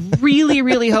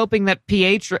really hoping that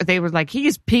Pietro, they were like,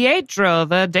 he's Pietro,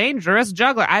 the dangerous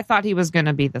juggler. I thought he was going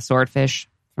to be the swordfish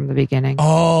from the beginning.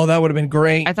 Oh, that would have been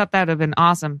great. I thought that would have been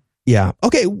awesome. Yeah.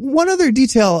 Okay, one other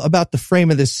detail about the frame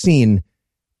of this scene.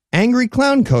 Angry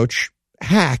clown coach,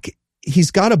 Hack, he's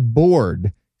got a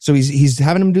board. So he's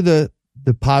having him do the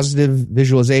positive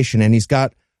visualization, and he's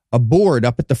got a board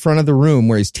up at the front of the room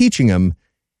where he's teaching him,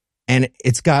 and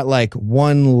it's got like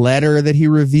one letter that he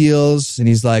reveals, and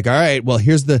he's like, all right, well,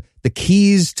 here's the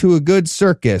keys to a good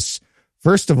circus.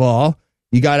 First of all,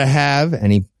 you got to have,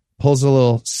 and he pulls a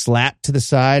little slat to the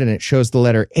side, and it shows the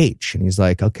letter H, and he's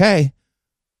like, okay,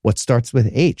 what starts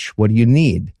with H? What do you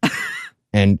need?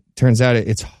 And turns out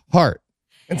it's heart.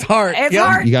 It's hard. It's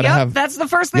hard. You gotta have. That's the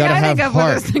first thing I think of when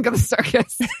I think of the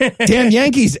circus. Damn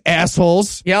Yankees,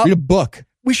 assholes. Yep. Read a book.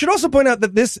 We should also point out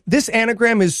that this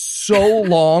anagram is so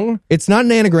long. It's not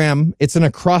an anagram. It's an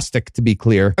acrostic, to be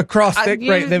clear. Acrostic,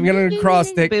 right. They've got an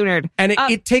acrostic. Boonard. And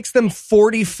it takes them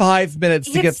 45 minutes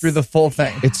to get through the full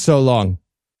thing. It's so long.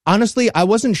 Honestly, I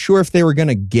wasn't sure if they were going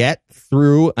to get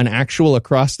through an actual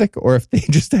acrostic or if they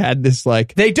just had this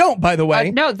like... They don't, by the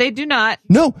way. No, they do not.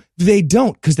 No, they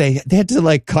don't, because they had to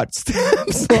like cut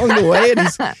steps along the way.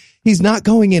 And he's not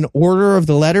going in order of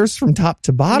the letters from top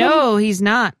to bottom. No, he's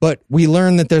not. But we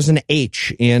learn that there's an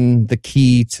H in the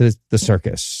key to the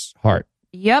circus, heart.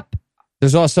 Yep.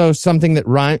 There's also something that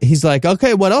rhymes. He's like,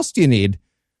 okay, what else do you need?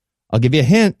 I'll give you a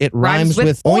hint. It rhymes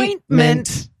with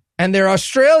ointment. And they're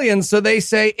Australian, so they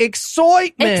say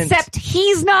excitement. Except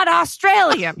he's not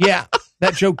Australian. Yeah,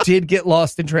 that joke did get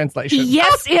lost in translation.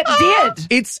 Yes, it did.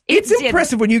 It's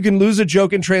impressive when you can lose a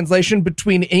joke in translation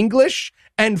between English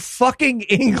and fucking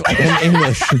English. In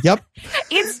English, yep.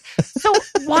 So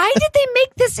why did they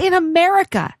make this in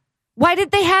America? Why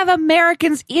did they have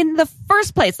Americans in the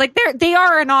first place? Like they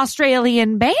are an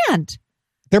Australian band.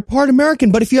 They're part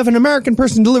American, but if you have an American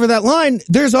person deliver that line,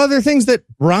 there's other things that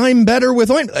rhyme better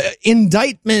with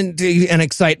indictment and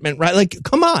excitement, right? Like,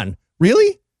 come on,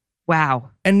 really?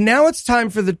 Wow. And now it's time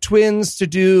for the twins to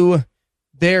do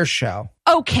their show.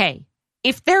 Okay,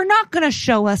 if they're not going to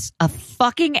show us a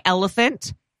fucking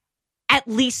elephant, at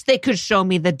least they could show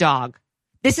me the dog.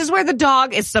 This is where the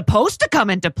dog is supposed to come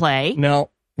into play.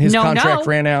 No, his contract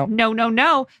ran out.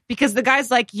 No, because the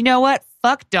guy's like, you know what?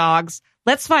 Fuck dogs.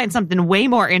 Let's find something way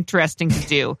more interesting to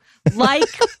do.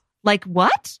 Like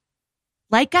what?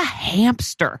 Like a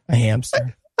hamster. A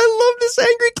hamster. I love this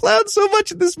angry clown so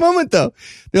much at this moment, though.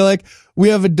 They're like, we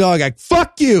have a dog act.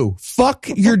 Fuck you. Fuck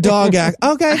your dog act.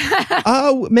 Okay.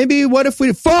 Maybe what if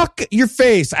we fuck your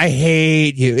face? I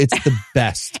hate you. It's the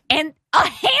best. And a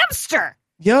hamster.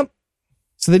 Yep.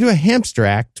 So they do a hamster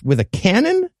act with a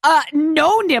cannon?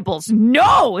 No nibbles.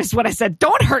 No is what I said.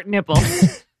 Don't hurt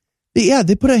nipples. Yeah,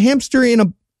 they put a hamster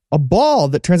in a ball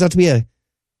that turns out to be a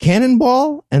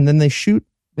cannonball, and then they shoot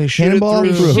the cannonball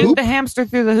through a shoot hoop. the hamster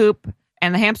through the hoop,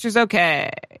 and the hamster's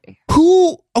okay.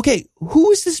 Who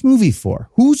is this movie for?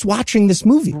 Who's watching this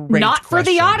movie? Great Not for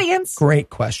the question. audience. Great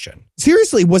question.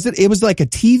 Seriously, it was like a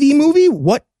TV movie?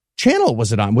 What channel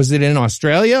was it on? Was it in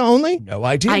Australia only? No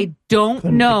idea. I don't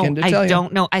Couldn't know. begin to I tell you.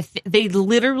 don't know. They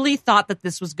literally thought that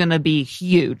this was going to be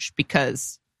huge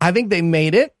because I think they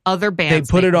made it. other They bands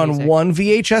put make it on music one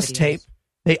VHS videos. tape.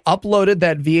 They uploaded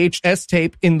that VHS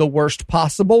tape in the worst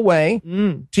possible way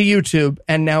Mm. to YouTube,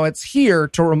 and now it's here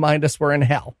to remind us we're in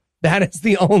hell. That is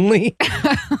the only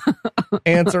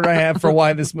answer I have for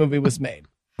why this movie was made.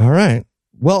 All right.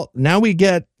 Well, now we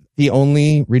get the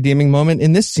only redeeming moment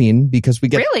in this scene because we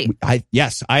get. Really?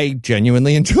 I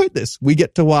genuinely enjoyed this. We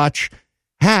get to watch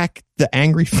Hack, the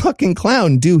angry fucking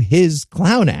clown, do his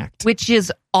clown act. Which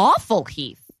is awful,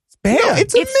 Heath. No,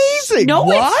 it's amazing. No,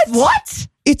 What? it's what?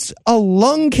 It's a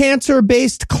lung cancer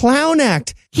based clown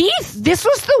act. Heath, this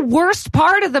was the worst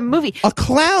part of the movie. A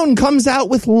clown comes out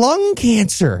with lung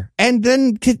cancer, and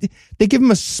then they give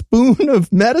him a spoon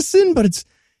of medicine, but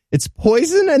it's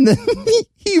poison, and then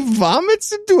he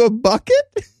vomits into a bucket.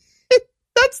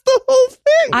 That's the whole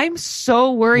thing. I'm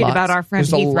so worried Lots. about our friend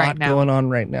There's Heath a lot right now. going on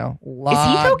right now. Is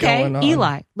Lot Heath okay? going on.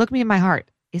 Eli, look me in my heart.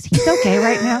 Is Heath okay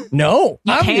right now? No,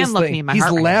 You can obviously. look me in my He's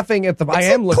heart right now. laughing at the. I It's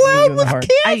am a looking at you clown in the with heart.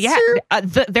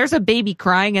 cancer. There's a baby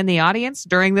crying in the audience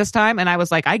during this time, and I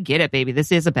was like, I get it, baby. This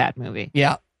is a bad movie.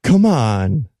 Yeah, Come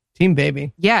on. Team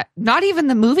Baby. Yeah, not even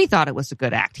the movie thought it was a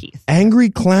good act, Heath. Angry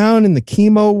clown in the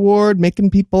chemo ward making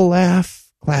people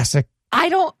laugh. Classic I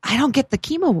don't get the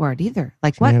chemo ward either.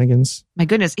 Like what? shenanigans. My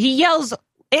goodness. He yells,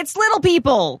 "It's little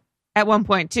people," at one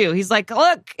point too. He's like,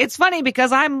 "Look, it's funny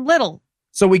because I'm little."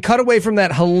 So we cut away from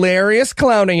that hilarious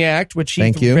clowning act, which he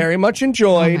Thank you. very much Oh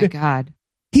enjoyed. my God.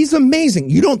 He's amazing.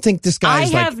 You don't think this I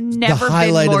guy's like have the never been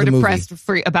highlight more of the movie. depressed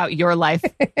about your life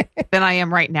than I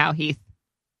am right now, Heath.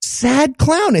 Sad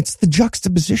clown. It's the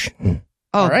juxtaposition.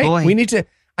 Oh All right, boy.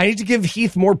 I need to give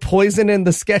Heath more poison in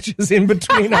the sketches in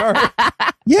between our.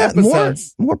 Yeah,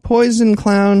 Episodes. more poison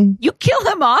clown You kill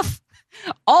him off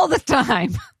all the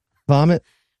time. vomit.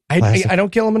 Classic. I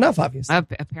don't kill him enough, obviously.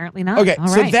 Apparently not. Okay, All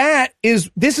so right.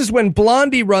 this is when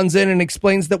Blondie runs in and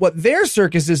explains that what their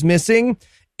circus is missing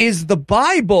is the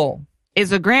Bible.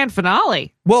 is a grand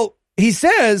finale. Well, he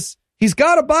says he's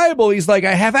got a Bible. He's like,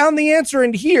 I have found the answer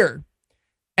in here.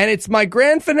 And it's my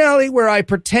grand finale where I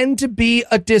pretend to be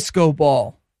a disco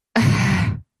ball.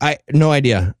 No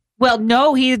idea. Well,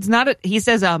 no, he's not. He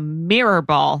says a mirror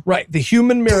ball. Right, the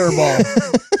human mirror ball.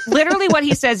 Literally, what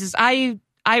he says is, I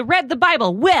read the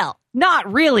Bible. Well,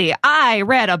 not really. I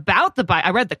read about the Bible.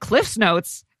 I read the Cliff's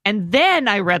Notes, and then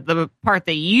I read the part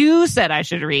that you said I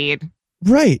should read.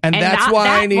 Right. And that's not why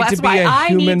that- I need that's to be why a I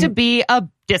human. need to be a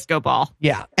disco ball.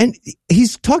 Yeah. And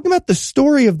he's talking about the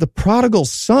story of the prodigal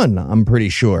son, I'm pretty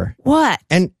sure. What?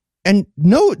 And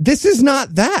no, this is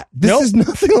not that. This Nope. is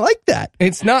nothing like that.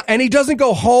 It's not, and he doesn't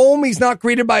go home. He's not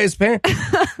greeted by his parents.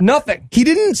 Nothing. He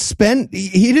didn't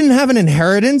have an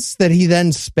inheritance that he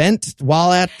then spent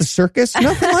while at the circus.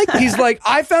 Nothing like that. He's like,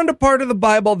 I found a part of the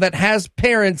Bible that has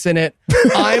parents in it.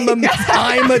 I'm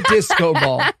a disco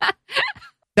ball.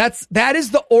 That is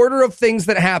the order of things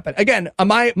that happen. Again,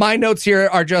 my notes here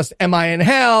are just, am I in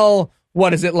hell?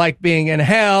 What is it like being in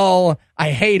hell?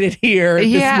 I hate it here.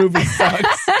 Yeah. This movie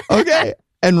sucks. Okay.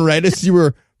 And right as you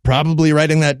were probably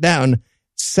writing that down,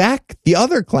 Sack, the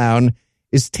other clown,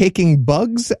 is taking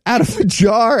bugs out of a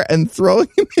jar and throwing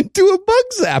them into a bug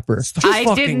zapper.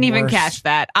 I didn't even catch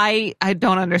that. I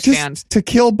don't understand. Just to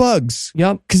kill bugs.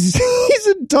 Yep. Because he's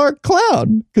a dark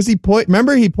clown. Because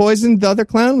remember he poisoned the other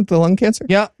clown with the lung cancer?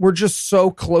 Yeah, we're just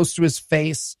so close to his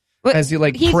face But as he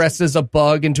he's- presses a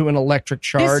bug into an electric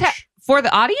charge. For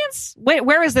the audience? Wait,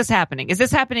 where is this happening? Is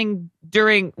this happening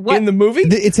during what? In the movie?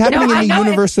 It's happening No, I in the know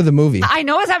universe of the movie. I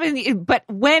know it's happening, but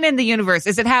when in the universe?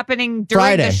 Is it happening during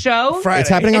Friday. the show? Friday. It's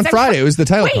happening on Is it Friday. It was the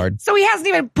title Wait, card. so he hasn't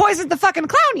even poisoned the fucking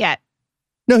clown yet.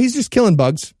 No, he's just killing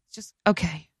bugs. It's just,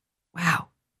 okay. Wow.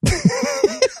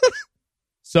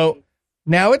 So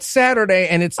now it's Saturday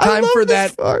and it's I time love for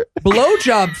this that part.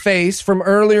 blowjob face from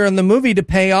earlier in the movie to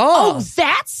pay Oh, off.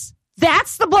 that's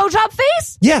the blowjob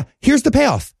face? Yeah, here's the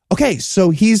payoff. Okay, so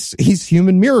he's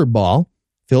human mirror ball,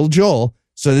 Phil Joel.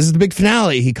 So this is the big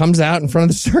finale. He comes out in front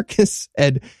of the circus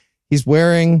and he's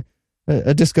wearing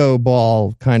a disco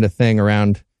ball kind of thing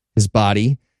around his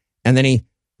body. And then he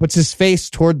puts his face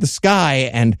toward the sky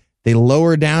and they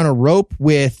lower down a rope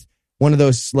with one of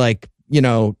those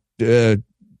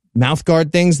mouth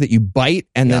guard things that you bite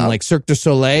and then like Cirque du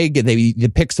Soleil, they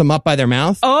picks them up by their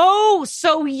mouth. Oh,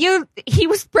 so he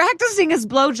was practicing his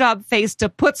blowjob face to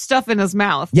put stuff in his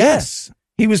mouth. Yes.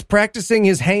 He was practicing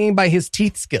his hanging by his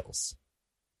teeth skills.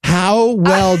 How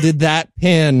well did that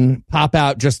pin pop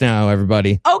out just now,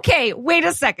 everybody? Okay, wait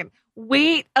a second.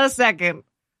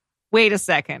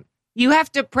 You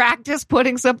have to practice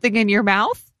putting something in your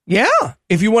mouth? Yeah.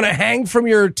 If you want to hang from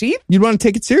your teeth. You'd want to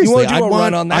take it seriously. You want to do a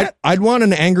run on that? I'd want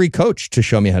an angry coach to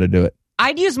show me how to do it.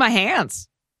 I'd use my hands.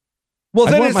 Well,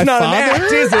 I then want it's my not father? an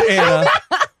act, is it, Anna?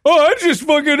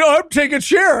 I'll take a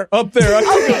chair up there.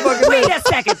 Wait a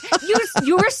second.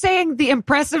 You were saying the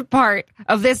impressive part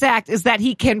of this act is that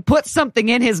he can put something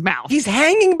in his mouth. He's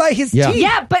hanging by his Yeah. teeth.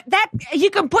 Yeah, but that you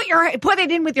can put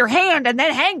it in with your hand and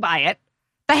then hang by it.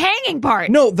 The hanging part.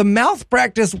 No, the mouth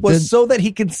practice was so that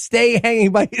he could stay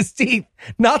hanging by his teeth,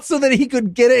 not so that he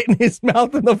could get it in his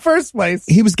mouth in the first place.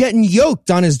 He was getting yoked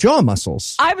on his jaw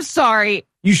muscles. I'm sorry.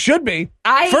 You should be.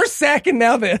 First sack and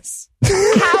now this.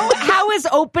 How is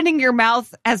opening your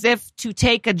mouth as if to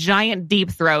take a giant deep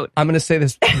throat? I'm going to say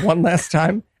this one last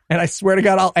time, and I swear to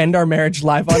God, I'll end our marriage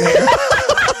live on air.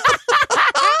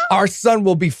 Our son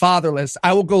will be fatherless.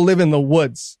 I will go live in the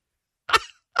woods.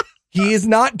 He is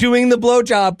not doing the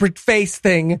blowjob face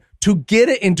thing to get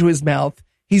it into his mouth.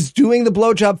 He's doing the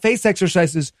blowjob face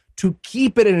exercises to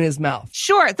keep it in his mouth.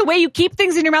 Sure, the way you keep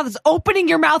things in your mouth is opening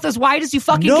your mouth as wide as you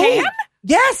fucking can.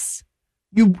 Yes.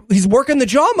 He's working the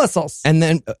jaw muscles.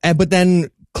 But then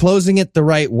closing it the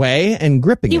right way and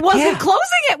gripping He it. wasn't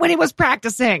closing it when he was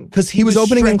practicing. Because he was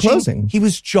opening and stretching. closing. He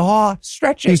was jaw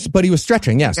stretching. But he was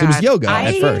stretching, yes. It was God, yoga I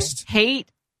at first.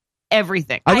 hate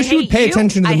everything. I wish you would hate pay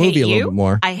attention to the I movie hate a little you. bit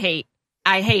more. I hate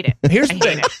it. Here's I the hate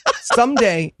thing. it.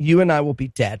 Someday you and I will be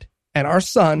dead, and our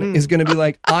son is going to be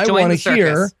like, I Join want the to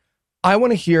hear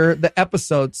circus. the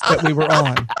episodes that we were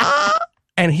on.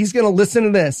 And he's going to listen to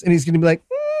this and he's going to be like,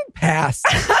 pass.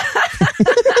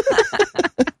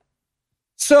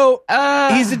 So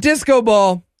he's a disco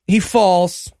ball. He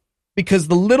falls because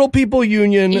the Little People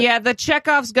Union. Yeah, the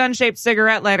Chekhov's gun-shaped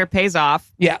cigarette lighter pays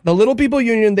off. Yeah, the Little People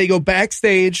Union, they go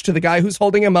backstage to the guy who's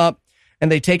holding him up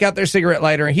and they take out their cigarette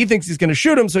lighter and he thinks he's going to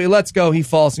shoot him. So he lets go. He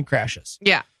falls and crashes.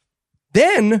 Yeah.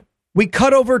 Then we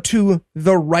cut over to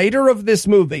the writer of this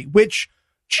movie, which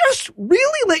just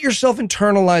really let yourself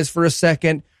internalize for a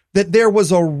second that there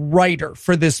was a writer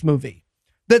for this movie.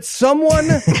 That someone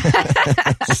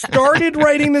started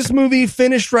writing this movie,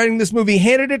 finished writing this movie,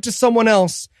 handed it to someone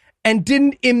else, and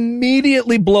didn't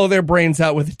immediately blow their brains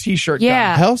out with a t-shirt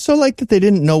Yeah. I also like that they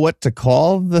didn't know what to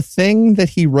call the thing that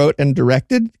he wrote and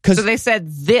directed. Because So they said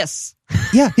this.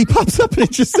 yeah, he pops up and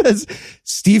it just says,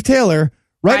 Steve Taylor,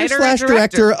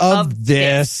 writer/director of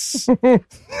this.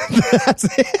 That's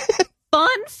it.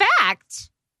 Fun fact,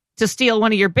 to steal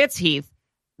one of your bits, Heath,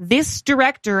 this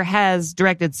director has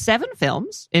directed 7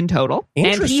 films in total, and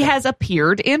he Interesting. has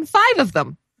appeared in 5 of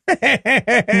them.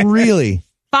 gun. Really?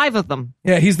 5 of them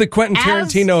Yeah, he's the Quentin As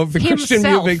Tarantino of the Christian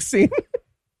himself. music scene.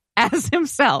 as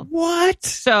himself. What?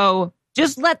 So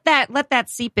just let that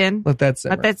seep in. Let that sit.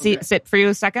 Let that sit for you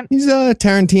a second. He's a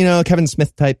Tarantino, Kevin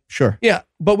Smith type. Sure. Yeah,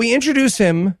 but we introduce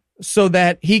him so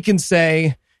that he can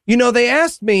say, you know, they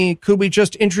asked me, could we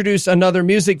just introduce another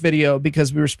music video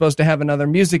because we were supposed to have another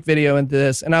music video into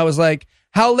this? And I was like,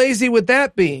 how lazy would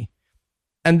that be?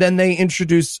 And then they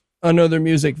introduce another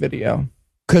music video.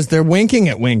 Because they're winking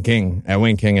at winking at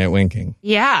winking at winking.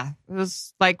 Yeah, it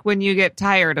was like when you get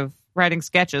tired of writing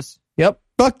sketches. Yep.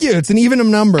 Fuck you. It's an even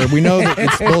number. We know that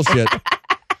it's bullshit.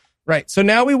 Right. So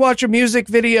now we watch a music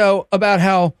video about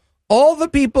how all the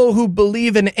people who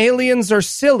believe in aliens are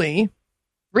silly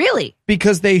Really?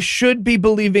 because they should be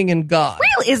believing in God.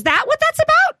 Really? Is that what that's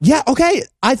about? Yeah, okay.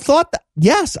 I thought that.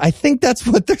 Yes, I think that's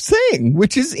what they're saying,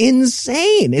 which is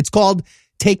insane. It's called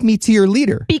Take Me to Your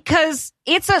Leader. Because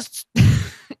it's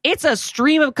a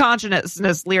stream of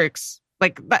consciousness lyrics.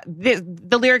 Like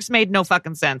the lyrics made no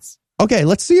fucking sense. Okay,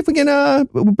 let's see if we can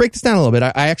break this down a little bit.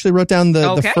 I actually wrote down the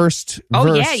Okay. first Oh,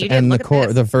 verse yeah, you did. and Look at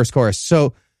this. the first chorus.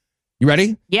 So, you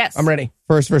ready? Yes. I'm ready.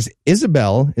 First verse.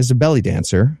 Isabel is a belly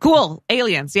dancer. Cool.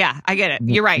 Aliens. Yeah, I get it.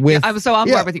 You're right. With- I'm on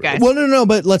board with you guys. Well, no,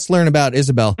 but let's learn about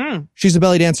Isabel. Mm. She's a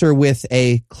belly dancer with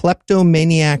a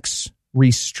kleptomaniac's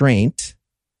restraint.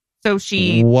 So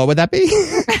she What would that be?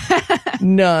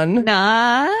 None.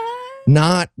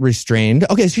 Not restrained.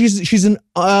 Okay, she's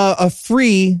a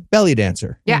free belly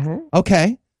dancer. Yeah. Mhm.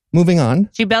 Okay, moving on.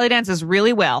 She belly dances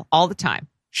really well all the time.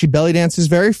 She belly dances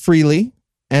very freely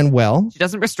and well. She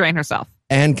doesn't restrain herself.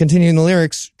 And continuing the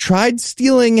lyrics, tried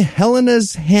stealing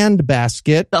Helena's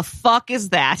handbasket. The fuck is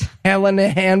that? Helena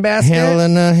handbasket.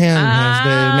 Helena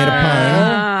handbasket made a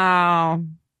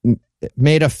pun. Oh.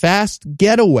 Made a fast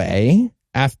getaway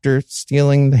after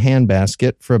stealing the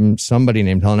handbasket from somebody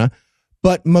named Helena.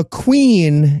 but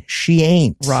McQueen, she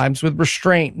ain't. Rhymes with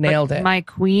restraint. Nailed But it. My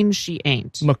queen, she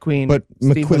ain't. McQueen. But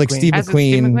Steve McQueen, like Steve As in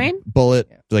Steve McQueen, McQueen?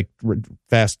 bullet, like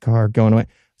fast car going away.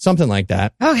 Something like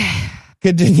that. Okay.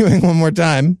 Continuing one more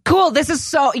time. Cool.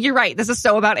 You're right. This is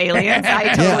so about aliens.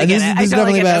 I totally get it. This is I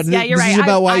totally definitely get about. this. Yeah, you're this right. is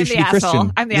about why I'm you should the be Christian.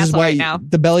 asshole. I'm the This is asshole why right now.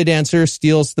 the belly dancer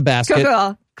steals the basket.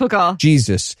 Cool.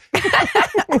 Jesus.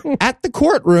 At the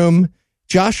courtroom,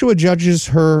 Joshua judges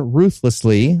her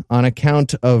ruthlessly on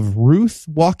account of Ruth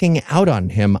walking out on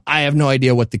him. I have no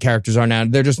idea what the characters are now.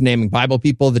 They're just naming Bible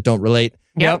people that don't relate.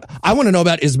 Yep. I want to know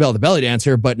about Isabel the belly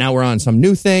dancer, but now we're on some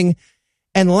new thing.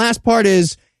 And the last part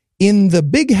is, in the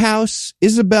big house,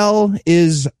 Isabel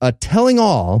is telling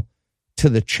all to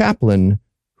the chaplain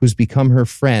who's become her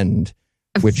friend,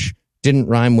 which didn't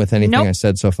rhyme with anything Nope. I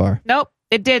said so far. Nope,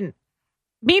 it didn't.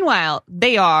 Meanwhile,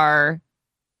 they are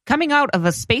coming out of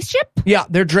a spaceship. Yeah,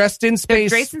 they're dressed in They're space.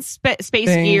 dressed in space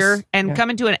things. gear and Yeah.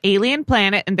 coming to an alien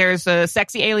planet. And there's a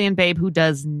sexy alien babe who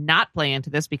does not play into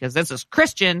this because this is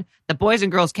Christian. The boys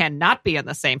and girls cannot be on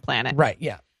the same planet. Right,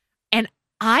 yeah. And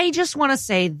I just want to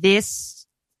say this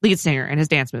lead singer and his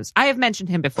dance moves. I have mentioned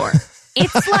him before.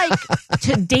 It's like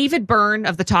to David Byrne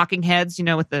of the Talking Heads,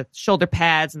 with the shoulder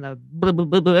pads and the blah, blah,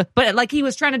 blah, blah. But like he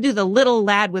was trying to do the little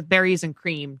lad with berries and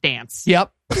cream dance.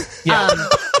 Yep. Yeah.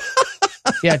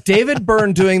 Yeah, David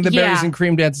Byrne doing the berries Yeah. and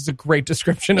cream dance is a great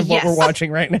description of what Yes. we're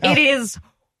watching right now. It is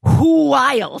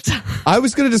wild. I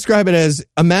was going to describe it as,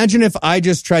 imagine if I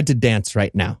just tried to dance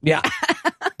right now. Yeah.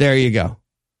 There you go.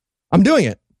 I'm doing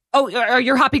it. Oh,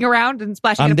 you're hopping around and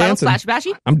splashing I'm in a puddle, dancing. splash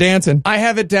bashy? I'm dancing. I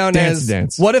have it down Dance, as,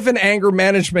 dance. what if an anger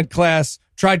management class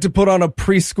tried to put on a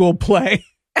preschool play?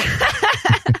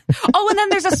 Oh, and then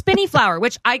there's a spinny flower,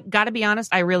 which I got to be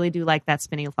honest, I really do like that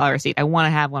spinny flower seat. I want to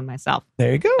have one myself.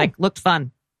 There you go. Like, looked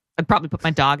fun. I'd probably put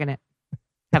my dog in it.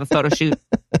 Have a photo shoot.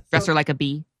 Dress her like a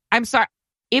bee. I'm sorry.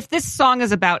 If this song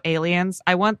is about aliens,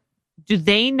 do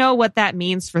they know what that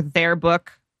means for their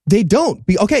book? They don't.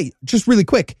 Okay, just really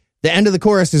quick. The end of the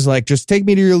chorus is like, just take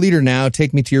me to your leader now.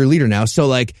 Take me to your leader now. So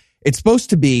like, it's supposed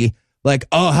to be like,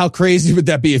 oh, how crazy would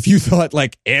that be if you thought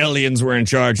like aliens were in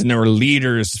charge and there were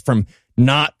leaders from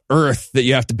not Earth that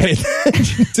you have to pay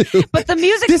attention to. But the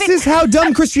music This is how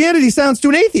dumb Christianity sounds to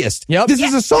an atheist. Yep. This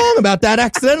is a song about that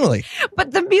accidentally.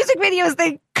 But the music videos,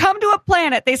 they come to a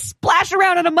planet, they splash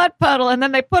around in a mud puddle, and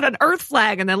then they put an Earth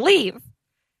flag and then leave.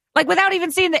 Like without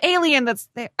even seeing the alien that's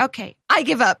there. Okay, I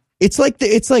give up. It's like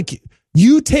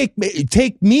you take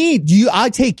me. I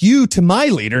take you to my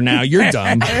leader now. You're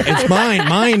dumb. It's mine.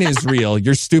 Mine is real.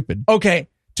 You're stupid. Okay,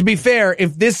 to be fair,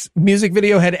 if this music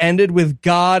video had ended with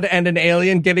God and an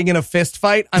alien getting in a fist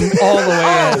fight, I'm all the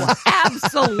way in.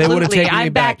 Absolutely. They would've taken me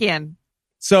I'm back. back in.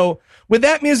 So with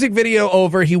that music video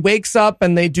over, he wakes up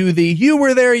and they do the you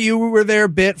were there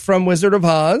bit from Wizard of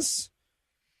Oz.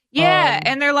 Yeah,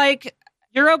 and they're like,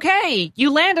 you're okay.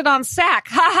 You landed on Sack.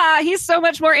 Ha ha. He's so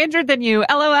much more injured than you.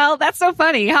 LOL. That's so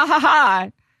funny. Ha ha ha.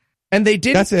 And they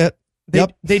didn't That's it.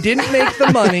 Yep. they didn't make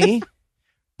the money,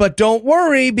 but don't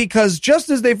worry, because just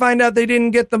as they find out they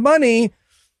didn't get the money,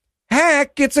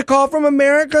 Hack gets a call from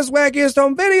America's Wackiest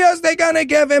Home Videos. They're gonna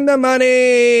give him the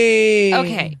money.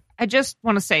 Okay. I just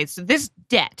want to say, so this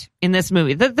debt in this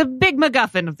movie, the big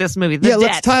MacGuffin of this movie, the Yeah, debt.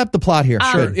 let's tie up the plot here.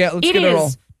 Sure. Yeah, let's It get it roll.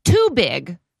 is too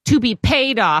big to be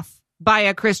paid off by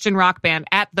a Christian rock band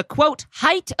at the quote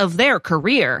height of their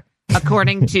career,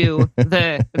 according to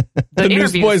the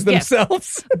interviews. Newsboys Yes.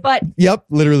 themselves. But Yep,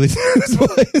 literally.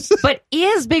 but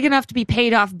is big enough to be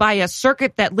paid off by a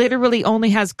circuit that literally only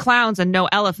has clowns and no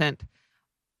elephant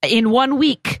in 1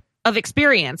 week of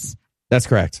experience. That's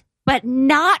correct. But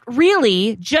not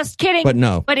really. Just kidding. But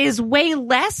no. But is way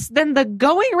less than the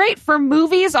going rate for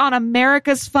movies on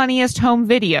America's Funniest Home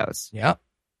Videos. Yeah.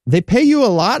 They pay you a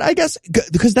lot, I guess,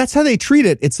 because that's how they treat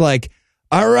it. It's like,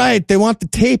 all right, they want the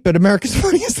tape at America's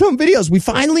Funniest Home Videos. We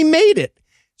finally made it.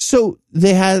 So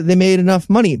they made enough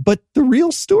money. But the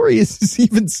real story is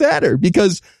even sadder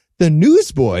because the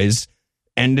Newsboys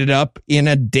ended up in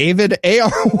a David A.R.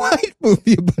 White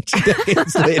movie a bunch of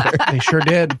decades later. They sure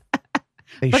did.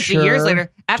 They But sure years later,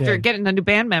 after did. getting a new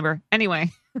band member.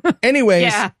 Anyway. Anyways,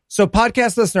 Yeah. So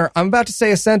podcast listener, I'm about to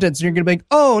say a sentence and you're going to be like,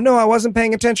 oh, no, I wasn't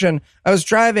paying attention. I was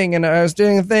driving and I was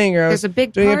doing a thing. Or I was There's a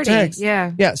big doing party. A text.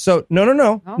 Yeah. Yeah. So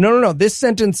no. Oh. This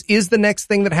sentence is the next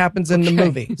thing that happens in the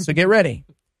movie. So get ready.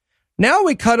 Now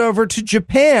we cut over to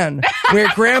Japan, where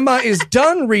grandma is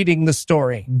done reading the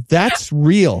story. That's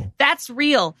real. That's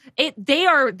real.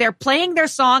 They're playing their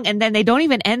song and then they don't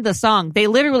even end the song. They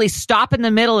literally stop in the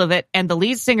middle of it and the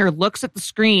lead singer looks at the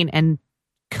screen and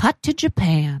cut to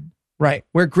Japan. Right.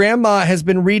 Where grandma has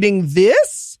been reading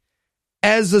this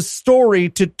as a story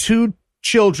to two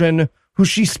children who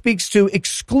she speaks to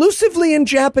exclusively in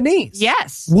Japanese.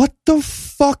 Yes. What the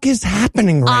fuck is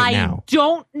happening right now? I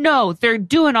don't know. They're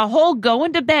doing a whole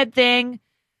going to bed thing.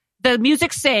 The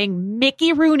music's saying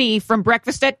Mickey Rooney from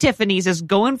Breakfast at Tiffany's is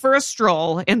going for a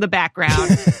stroll in the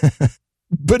background.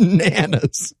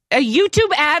 Bananas. A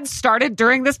YouTube ad started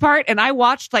during this part, and I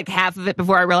watched like half of it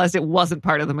before I realized it wasn't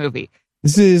part of the movie.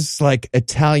 This is like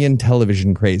Italian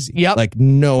television crazy. Yep. Like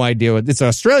no idea what it's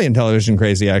Australian television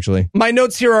crazy, actually. My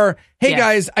notes here are, hey Yes.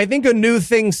 guys, I think a new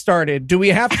thing started. Do we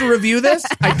have to review this?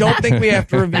 I don't think we have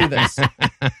to review this.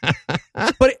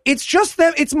 But it's just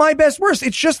them. It's my best worst.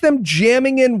 It's just them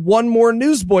jamming in one more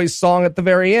Newsboys song at the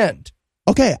very end.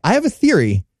 Okay, I have a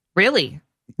theory. Really?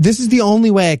 This is the only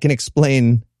way I can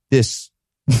explain this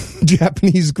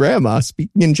Japanese grandma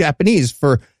speaking in Japanese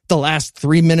for the last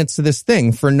 3 minutes of this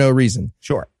thing for no reason.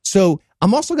 Sure. So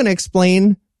I'm also going to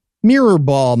explain Mirror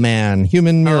Ball Man,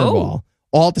 Human Mirror Oh. Ball,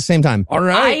 all at the same time. All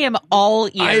right. I am all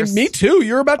ears. Me too.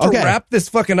 You're about to Okay. wrap this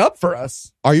fucking up for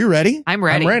us. Are you ready? I'm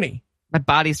ready. I'm ready. My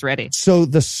body's ready. So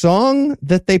the song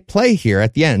that they play here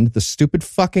at the end, the stupid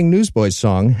fucking Newsboys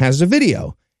song, has a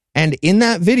video. And in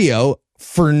that video,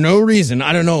 for no reason,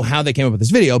 I don't know how they came up with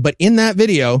this video, but in that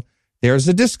video, there's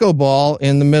a disco ball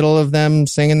in the middle of them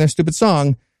singing their stupid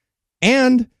song.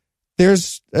 And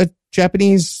there's a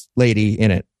Japanese lady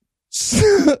in it.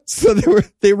 So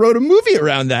they wrote a movie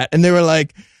around that. And they were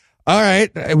like, all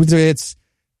right, it's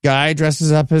guy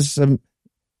dresses up as a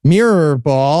mirror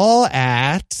ball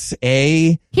at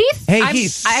a Heath? Hey, I'm-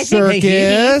 Heath. I think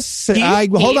circus.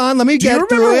 Hold on, let me Do you get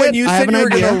through remember it. when you I have said an you were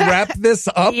going to idea. wrap this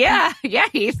up? Yeah,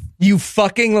 Heath. You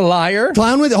fucking liar.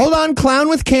 Clown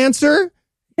with cancer.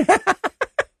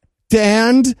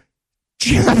 And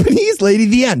Japanese lady,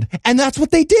 the end. And that's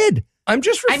what they did. I'm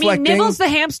just I reflecting. mean, Nibbles the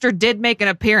hamster did make an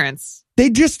appearance. They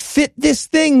just fit this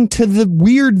thing to the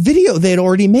weird video they'd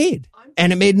already made.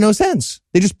 And it made no sense.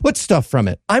 They just put stuff from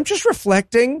it. I'm just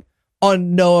reflecting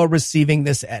on Noah receiving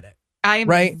this edit. I am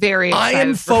Right? very I excited.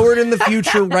 am forward in the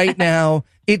future right now.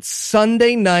 It's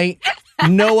Sunday night.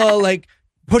 Noah like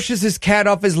pushes his cat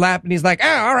off his lap and he's like, oh,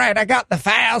 all right, I got the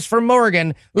files from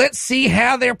Morgan. Let's see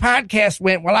how their podcast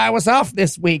went while I was off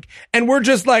this week. And we're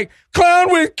just like,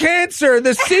 clown with cancer.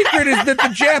 The secret is that the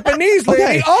Japanese lady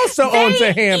Okay. also They owns a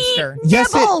eat hamster.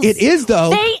 Yes, Nibbles. it is, though.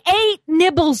 They ate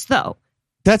Nibbles, though.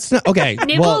 That's not okay.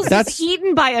 Nibbles Well, is that's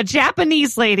eaten by a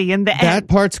Japanese lady in the that end.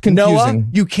 part's confusing. Noah,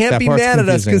 you can't That be part's mad at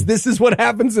us confusing. because this is what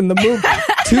happens in the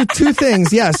movie. two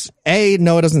things. Yes. A,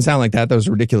 no, it doesn't sound like that. That was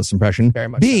a ridiculous impression. Very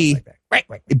much B, sounds like that.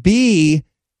 Right. B,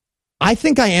 I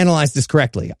think I analyzed this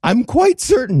correctly. I'm quite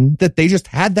certain that they just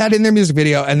had that in their music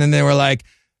video and then they were like,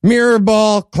 mirror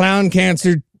ball, clown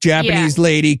cancer, Japanese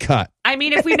lady cut. I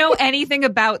mean, if we know anything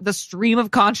about the stream of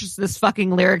consciousness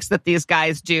fucking lyrics that these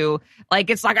guys do, like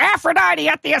it's like Aphrodite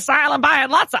at the asylum buying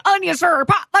lots of onions for her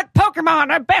potluck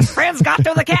Pokemon. Her best friends got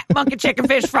to the cat, monkey, chicken,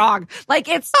 fish, frog. Like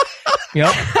it's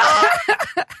Yep.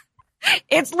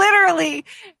 it's literally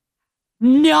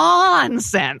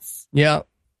nonsense. Yeah.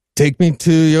 Take me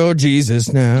to your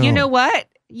Jesus now. You know what?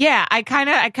 Yeah, I kind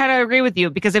of agree with you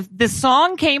because if the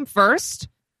song came first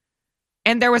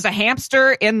and there was a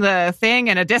hamster in the thing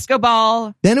and a disco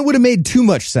ball, Then it would have made too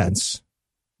much sense.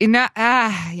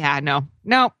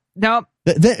 no.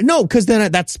 No, because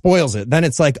then that spoils it. Then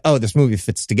it's like, oh, this movie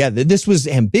fits together. This was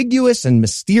ambiguous and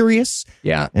mysterious.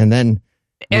 Yeah. And then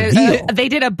reveal. They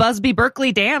did a Busby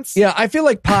Berkeley dance. Yeah, I feel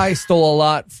like Pi stole a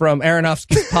lot from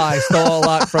Aronofsky's Pi, stole a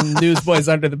lot from Newsboys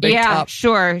Under the Big Yeah, Top.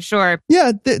 sure.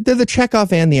 Yeah, they're the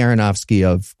Chekhov and the Aronofsky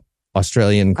of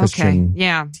Australian Christian Okay,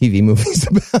 yeah. TV movies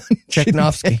about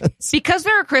Chekhnovsky. bands. Because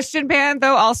they're a Christian band,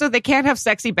 though, also they can't have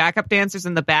sexy backup dancers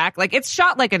in the back. Like it's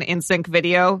shot like an NSYNC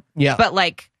video, Yeah. but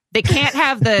like they can't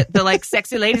have the like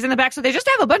sexy ladies in the back, so they just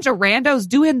have a bunch of randos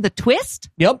doing the twist.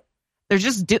 Yep. They're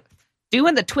just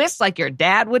doing the twist like your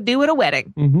dad would do at a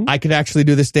wedding. Mm-hmm. I could actually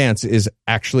do this dance is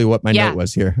actually what my Yeah. note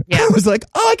was here. Yeah. I was like,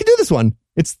 oh, I can do this one.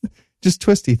 It's just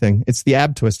twisty thing. It's the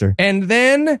ab twister. And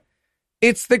then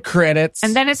it's the credits.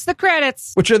 And then it's the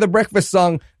credits. which are the breakfast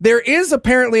song. There is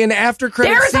apparently an after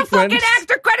credit There is sequence. a fucking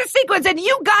after credit sequence, and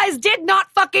you guys did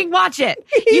not fucking watch it.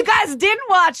 You guys didn't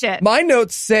watch it. My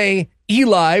notes say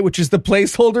Eli, which is the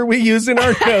placeholder we use in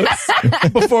our notes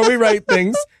before we write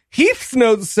things. Heath's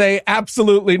notes say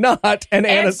absolutely not. And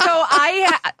And Anna's so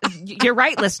you're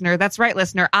right, listener. That's right,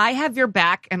 listener. I have your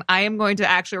back, and I am going to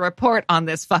actually report on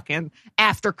this fucking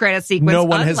after credit sequence. no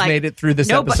one has unlike- made it through this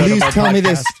Nobody- episode. Please of our tell me podcast.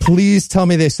 this. Please tell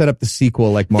me they set up the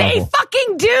sequel like They Marvel.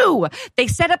 fucking do. They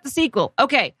set up the sequel.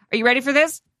 Okay, are you ready for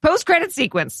this? Post credit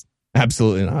sequence.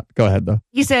 Absolutely not. Go ahead, though.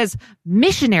 He says,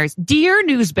 missionaries, dear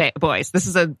newsboys. This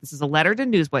is a letter to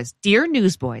newsboys. Dear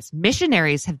newsboys,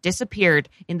 missionaries have disappeared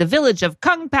in the village of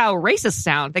Kung Pao racist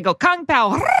sound. They go, Kung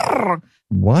Pao.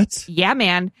 What? Yeah,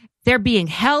 man. They're being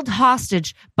held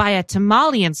hostage by a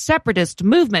Tamalian separatist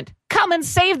movement. Come and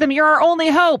save them. You're our only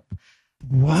hope.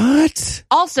 What?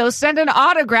 Also, send an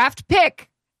autographed pic.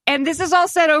 And this is all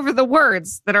said over the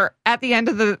words that are at the end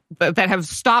of that have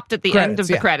stopped at the end of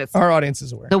the credits. Our audience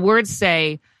is aware. The words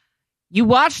say, you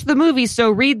watched the movie,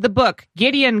 so read the book.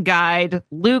 Gideon Guide,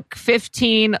 Luke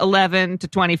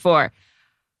 15:11-24.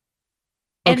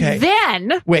 And Okay.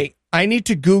 then... Wait, I need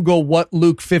to Google what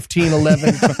Luke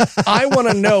 15:11. I want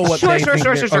to know what they think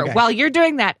Sure. Okay. While you're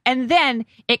doing that. And then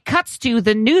it cuts to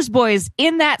the newsboys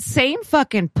in that same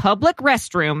fucking public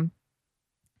restroom.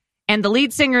 And the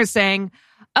lead singer is saying,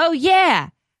 oh, yeah,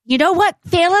 you know what,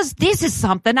 fellas? This is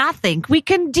something I think we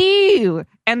can do.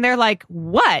 And they're like,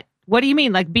 what? What do you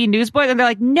mean? Like be newsboys? And they're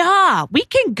like, nah, we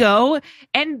can go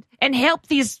and help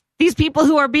these people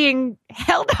who are being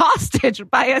held hostage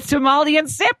by a Somalian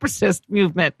separatist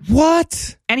movement.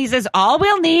 What? And he says, all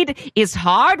we'll need is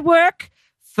hard work,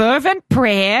 fervent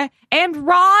prayer, and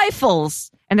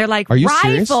rifles. And they're like, Are you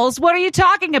rifles? serious? What are you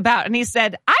talking about? And he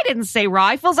said, I didn't say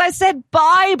rifles. I said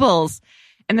Bibles.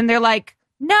 And then they're like,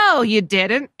 no, you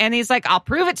didn't. And he's like, I'll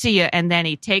prove it to you. And then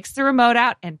he takes the remote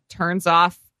out and turns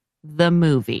off the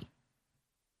movie.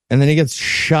 And then he gets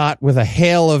shot with a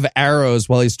hail of arrows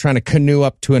while he's trying to canoe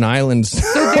up to an island. So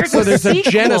there's, So there's a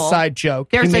sequel. genocide joke.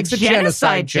 He There's a makes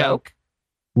genocide joke.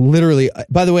 Literally.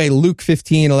 By the way, Luke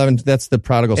 15:11, that's the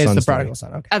prodigal son It's the story. prodigal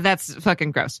son. Okay. That's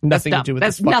fucking gross. Nothing to That's do dumb. with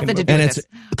That's this fucking nothing to movie. do And with it's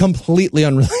this. completely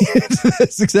unrelated to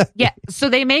this. Exactly. Yeah. So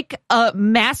they make a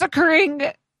massacring,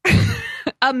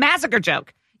 a massacre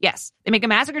joke. Yes. They make a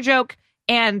massacre joke.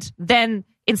 And then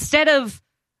instead of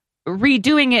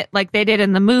redoing it like they did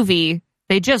in the movie,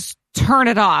 they just turn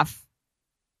it off.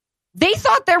 They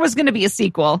thought there was going to be a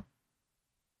sequel.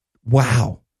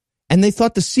 Wow. And they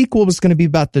thought the sequel was going to be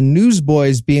about the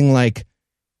newsboys being like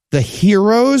the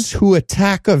heroes who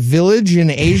attack a village in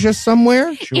Asia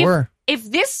somewhere. Sure. If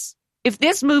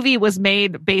this movie was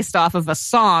made based off of a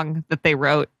song that they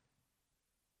wrote,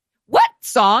 what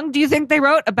song do you think they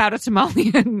wrote about a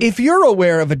Somalian? If you're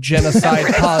aware of a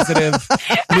genocide positive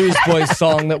Newsboys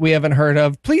song that we haven't heard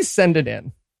of, please send it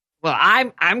in. Well,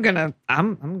 I'm gonna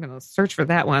search for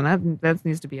that one. That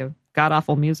needs to be a god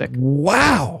awful music.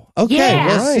 Wow. Okay. Yeah.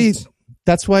 Well, see,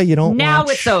 that's why you don't Now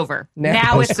watch it's over. Now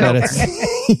Now it's over.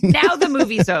 post-credits. Now the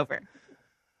movie's over.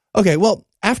 Okay. Well,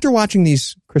 after watching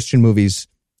these Christian movies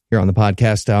here on the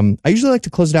podcast, I usually like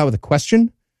to close it out with a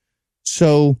question.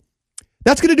 So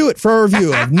that's going to do it for our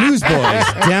review of Newsboys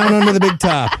Down Under the Big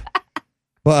Top.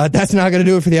 But that's not going to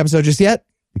do it for the episode just yet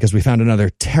because we found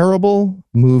another terrible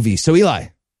movie. So Eli,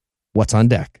 what's on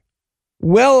deck?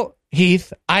 Well,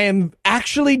 Heath, I am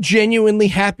actually genuinely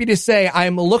happy to say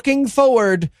I'm looking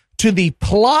forward to the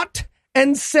plot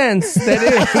and sense that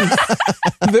is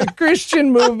the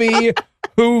Christian movie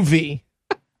Hoovie.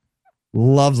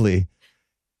 Lovely.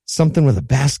 Something with a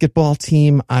basketball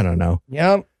team. I don't know.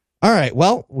 Yep. All right.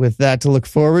 Well, with that to look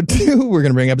forward to, we're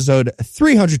going to bring episode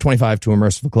 325 to a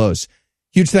merciful close.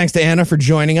 Huge thanks to Anna for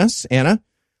joining us. Anna,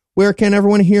 where can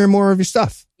everyone hear more of your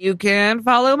stuff? You can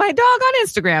follow my dog on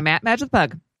Instagram at Madge with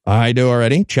Pug. I do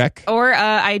already. Check. Or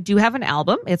I do have an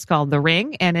album. It's called The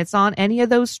Ring, and it's on any of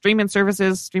those streaming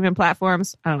services, streaming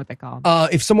platforms. I don't know what they call them.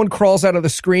 If someone crawls out of the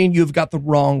screen, you've got the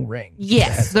wrong ring.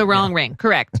 Yes, the wrong ring.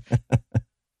 Correct.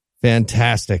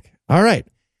 Fantastic. All right.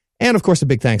 And of course, a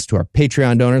big thanks to our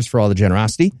Patreon donors for all the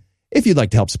generosity. If you'd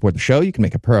like to help support the show, you can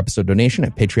make a per episode donation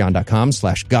at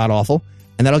patreon.com/godawful,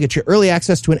 and that'll get you early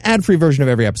access to an ad-free version of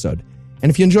every episode. And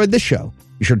if you enjoyed this show,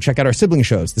 be sure to check out our sibling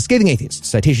shows, The Scathing Atheist,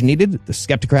 Citation Needed, The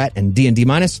Skeptocrat, and D&D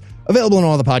Minus, available in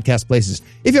all the podcast places.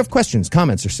 If you have questions,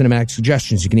 comments, or cinematic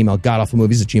suggestions, you can email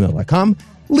godawfulmovies@gmail.com.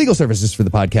 Legal services for the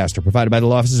podcast are provided by the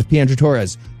law offices of P. Andrew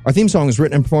Torres. Our theme song was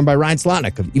written and performed by Ryan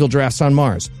Slotnick of Evil Giraffes on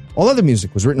Mars. All other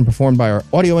music was written and performed by our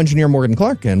audio engineer Morgan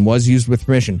Clark and was used with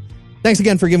permission. Thanks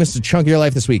again for giving us a chunk of your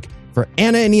life this week. For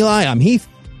Anna and Eli, I'm Heath,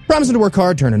 promising to work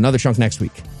hard to earn another chunk next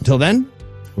week. Until then,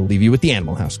 we'll leave you with the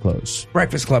Animal House close.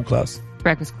 Breakfast Club close.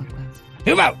 Breakfast Club close.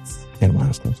 Who votes? Animal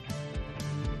House close.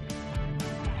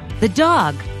 The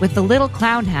dog with the little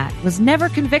clown hat was never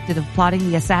convicted of plotting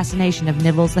the assassination of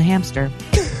Nibbles the hamster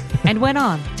and went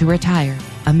on to retire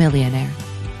a millionaire.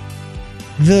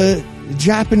 The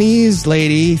Japanese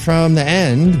lady from the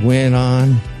end went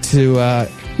on to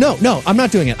no, I'm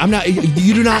not doing it. I'm not.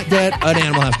 You do not get an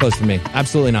Animal House close from me.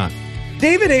 Absolutely not.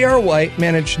 David A.R. White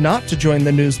managed not to join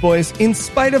the Newsboys in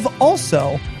spite of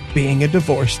also being a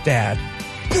divorced dad.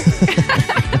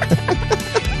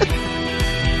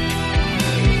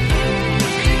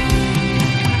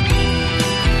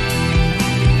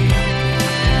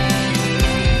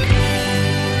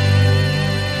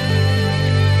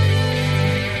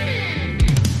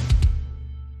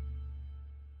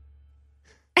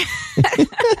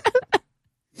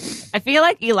 I feel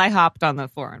like Eli hopped on the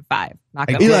 4 and 5. Not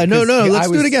gonna Eli, lie. no, because let's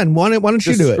do it again. Why don't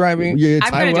you do it? describing- Yeah,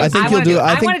 I'm gonna do it. I think I you'll wanna do do it. it.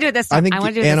 I wanna do it this time. I think I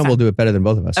wanna do it this Anna time. will do it better than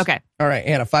both of us. Okay. All right,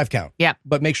 Anna, 5 count. Yeah.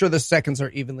 But make sure the seconds are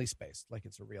evenly spaced, like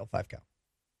it's a real 5 count.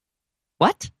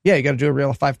 What? Yeah, you got to do a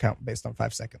real 5 count based on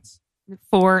 5 seconds.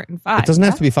 4 and 5. It doesn't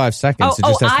have to be 5 seconds. It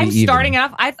just has to be I'm even. starting it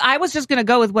off. I was just going to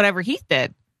go with whatever Heath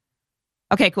did.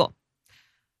 Okay, cool.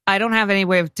 I don't have any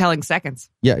way of telling seconds.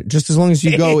 Yeah, just as long as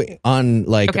you go on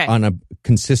Okay. on a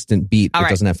consistent beat. All It right.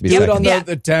 doesn't have to be Do it seconds. on Yeah.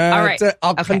 the All right.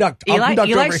 I'll Okay. conduct. I'll Eli, conduct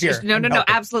Eli, over here. No, I'm helping.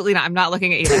 absolutely not. I'm not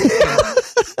looking at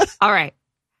Eli. All right.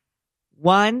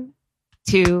 1,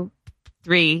 2,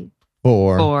 3,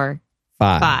 4, 4,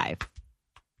 5. 5.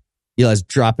 Eli's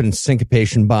dropping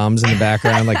syncopation bombs in the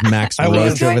background like Max I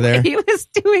was Roach over there. He was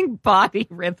doing body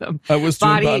rhythm. I was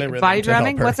doing Body rhythm to help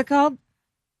drumming. her. What's it called?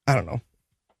 I don't know.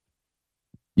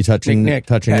 You touching Knick-knack,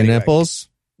 touching the paddywhack. nipples?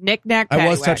 Knick knack. I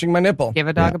was paddywhack. touching my nipple. Give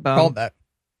a dog Yeah. a bone. Called that.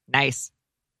 Nice.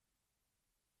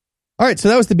 All right, so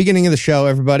that was the beginning of the show,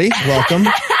 everybody. Welcome.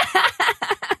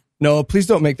 No, please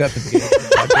don't make that the beginning of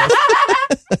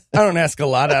the podcast. I don't ask a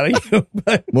lot out of you,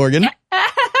 but Morgan,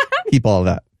 keep all of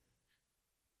that.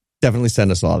 Definitely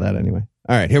send us all that anyway.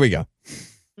 All right, here we go.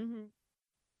 Mhm.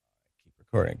 keep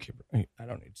recording. I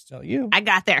don't need to tell you. I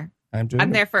got there. I'm doing I'm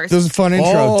it. there first. This was a fun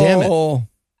intro. Damn it. Oh,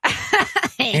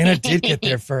 Anna did get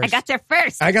there first. I got there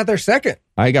first. I got there second.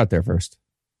 I got there first.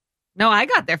 No, I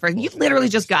got there first. You literally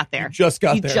just got there. You just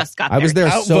got You there. just got I there. was there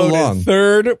so Outvoted long.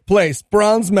 third place,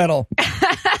 bronze medal.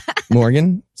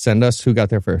 Morgan, send us who got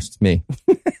there first. Me.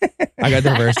 I got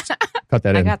there first. Cut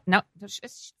that I in. got no.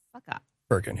 Fuck up.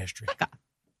 Bergen history. Fuck up.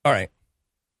 All right.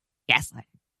 Gaslight.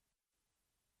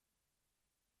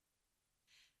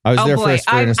 I was Oh there boy, first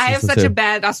for I Innocence have of such a Sin.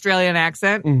 bad Australian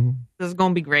accent. This is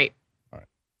going to be great. All right.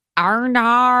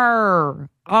 Arnar.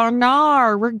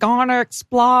 Arnar. We're gonna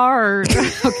explore.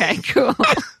 Okay, cool.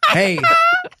 Hey,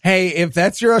 if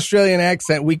that's your Australian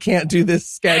accent, we can't do this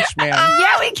sketch, man.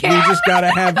 Yeah, we We can. just got to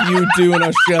have you do an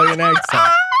Australian accent.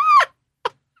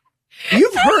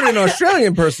 You've heard an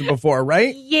Australian person before,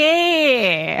 right?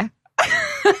 Yeah.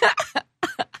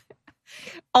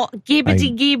 Oh,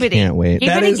 gibbity gibbity. can't wait.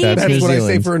 That is, Gibbity that's New gibbity. what I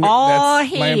say Zealand. for Oh,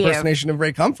 that's my hey. impersonation of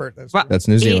Ray Comfort. That's, Well, That's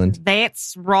New Zealand.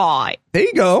 That's right. there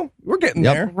you go. We're getting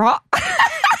Yep. there.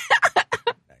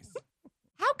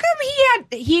 How come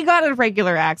he got a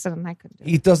regular accent and I couldn't do it?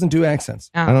 He doesn't do accents.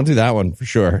 Oh. I don't do that one for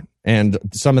sure. And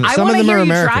some of I them want to are hear you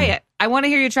American. try it. I want to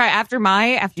hear you try it after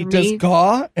He me. does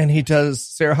Gaw and he does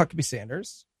Sarah Huckabee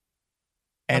Sanders.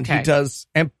 And Okay. he does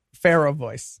Pharaoh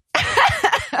voice.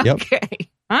 Yep. Okay.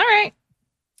 All right.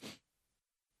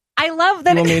 I love Do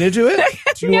that. you want me to do it?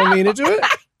 Do you want me to do it?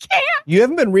 I can't. You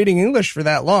haven't been reading English for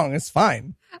that long. It's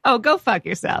fine. Oh, go fuck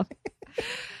yourself.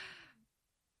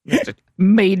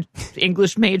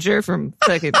 English major from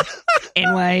fucking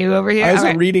NYU over here. I was All a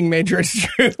right. reading major. It's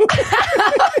true.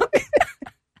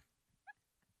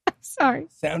 Sorry.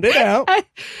 Sound it out. God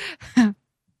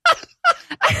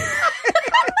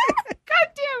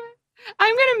damn it.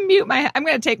 I'm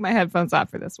gonna take my headphones off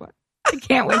for this one. I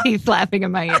can't with Heath laughing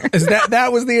in my ear. Is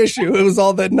that was the issue? It was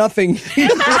all that nothing. He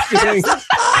was doing.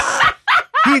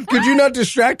 Heath, could you not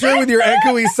distract her with your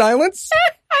echoey silence?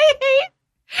 I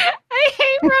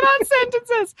hate run-on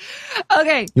sentences.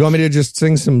 Okay. You want me to just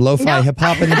sing some lo-fi No. hip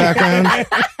hop in the background?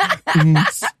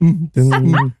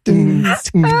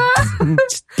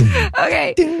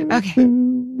 Okay. Okay.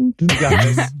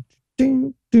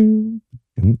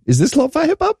 Is this lo-fi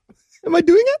hip hop? Am I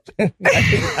doing it?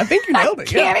 I think you nailed it.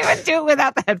 Can't Yeah. even do it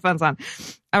without the headphones on.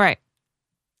 All right.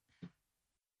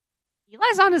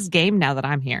 Eli's on his game now that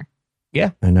I'm here.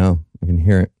 I know. I can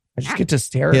hear it. I just get to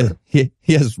stare at her. He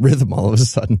has rhythm all of a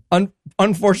sudden.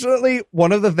 Unfortunately,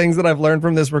 one of the things that I've learned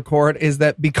from this record is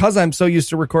that because I'm so used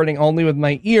to recording only with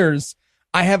my ears,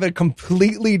 I have a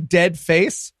completely dead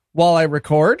face while I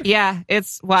record. Yeah,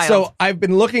 it's wild. So I've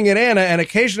been looking at Anna, and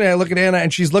occasionally I look at Anna,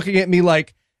 and she's looking at me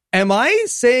like, am I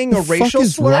saying a The fuck racial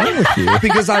is slur? wrong with you?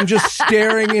 Because I'm just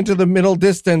staring into the middle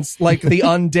distance like the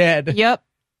undead. Yep.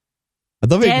 I'd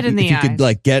love Dead it in if the you could eyes.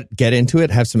 like get into it,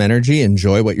 have some energy,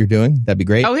 enjoy what you're doing. That'd be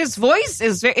great. Oh, his voice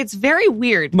is it's very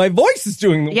weird. My voice is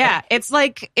doing the Yeah, work. it's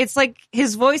like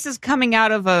his voice is coming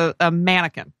out of a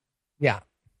mannequin. Yeah.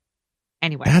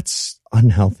 Anyway, That's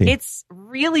unhealthy. it's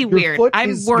really Your weird. foot I'm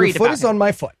is- worried Your foot about is him. on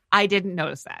my foot. I didn't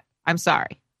notice that. I'm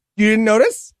sorry. You didn't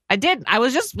notice? I did. I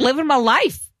was just living my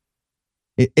life.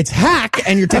 It's hack,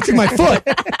 and you're touching my foot.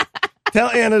 Tell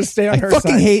Anna to stay on her I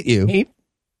fucking side. hate you. Heath,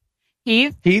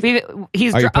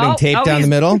 He's Are you putting tape down he's- the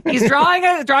middle? He's drawing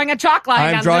a chalk line.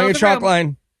 I'm down drawing the a middle chalk of the room.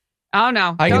 line. Oh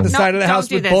no! I get the side of the house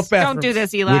do with this. both Don't bathrooms. do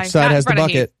this, Eli. Which side Not in has the front of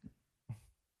Heath. bucket?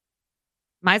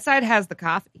 My side has the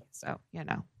coffee, so you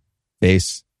know.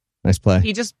 Base. Nice play.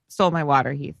 He just stole my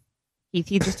water, Heath. He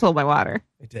just stole my water.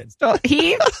 I did.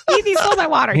 He stole my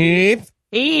water. Heath,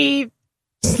 Heath,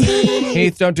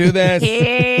 don't do this.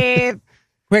 Heath.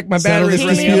 Quick, my Settle battery's this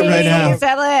running dispute out. right now.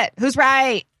 Settle it. Who's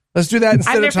right? Let's do that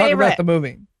instead I'm of their talking about favorite. the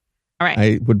movie. All right.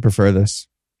 I would prefer this.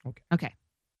 Okay.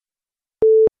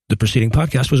 The preceding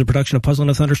podcast was a production of Puzzle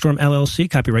and a Thunderstorm LLC.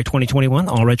 Copyright 2021.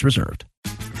 All rights reserved.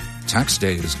 Tax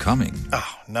day is coming.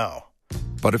 Oh, no.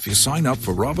 But if you sign up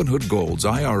for Robinhood Gold's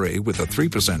IRA with a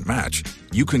 3% match,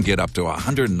 you can get up to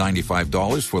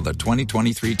 $195 for the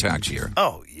 2023 tax year.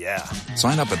 Oh, yeah.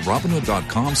 Sign up at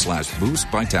Robinhood.com/boost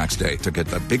by tax day to get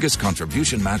the biggest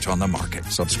contribution match on the market.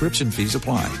 Subscription fees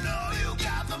apply.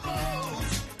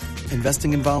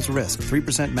 Investing involves risk.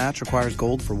 3% match requires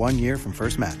gold for 1 year from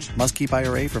first match. Must keep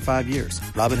IRA for 5 years.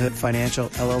 Robinhood Financial,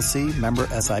 LLC, member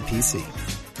SIPC.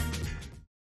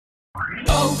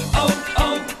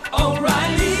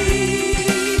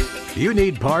 You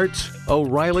need parts?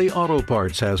 O'Reilly Auto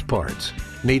Parts has parts.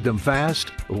 Need them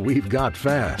fast? We've got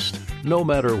fast. No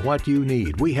matter what you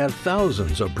need, we have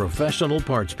thousands of professional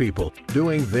parts people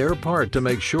doing their part to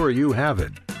make sure you have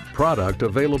it. Product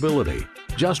availability.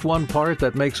 Just one part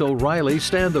that makes O'Reilly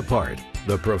stand apart.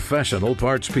 The professional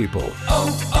parts people.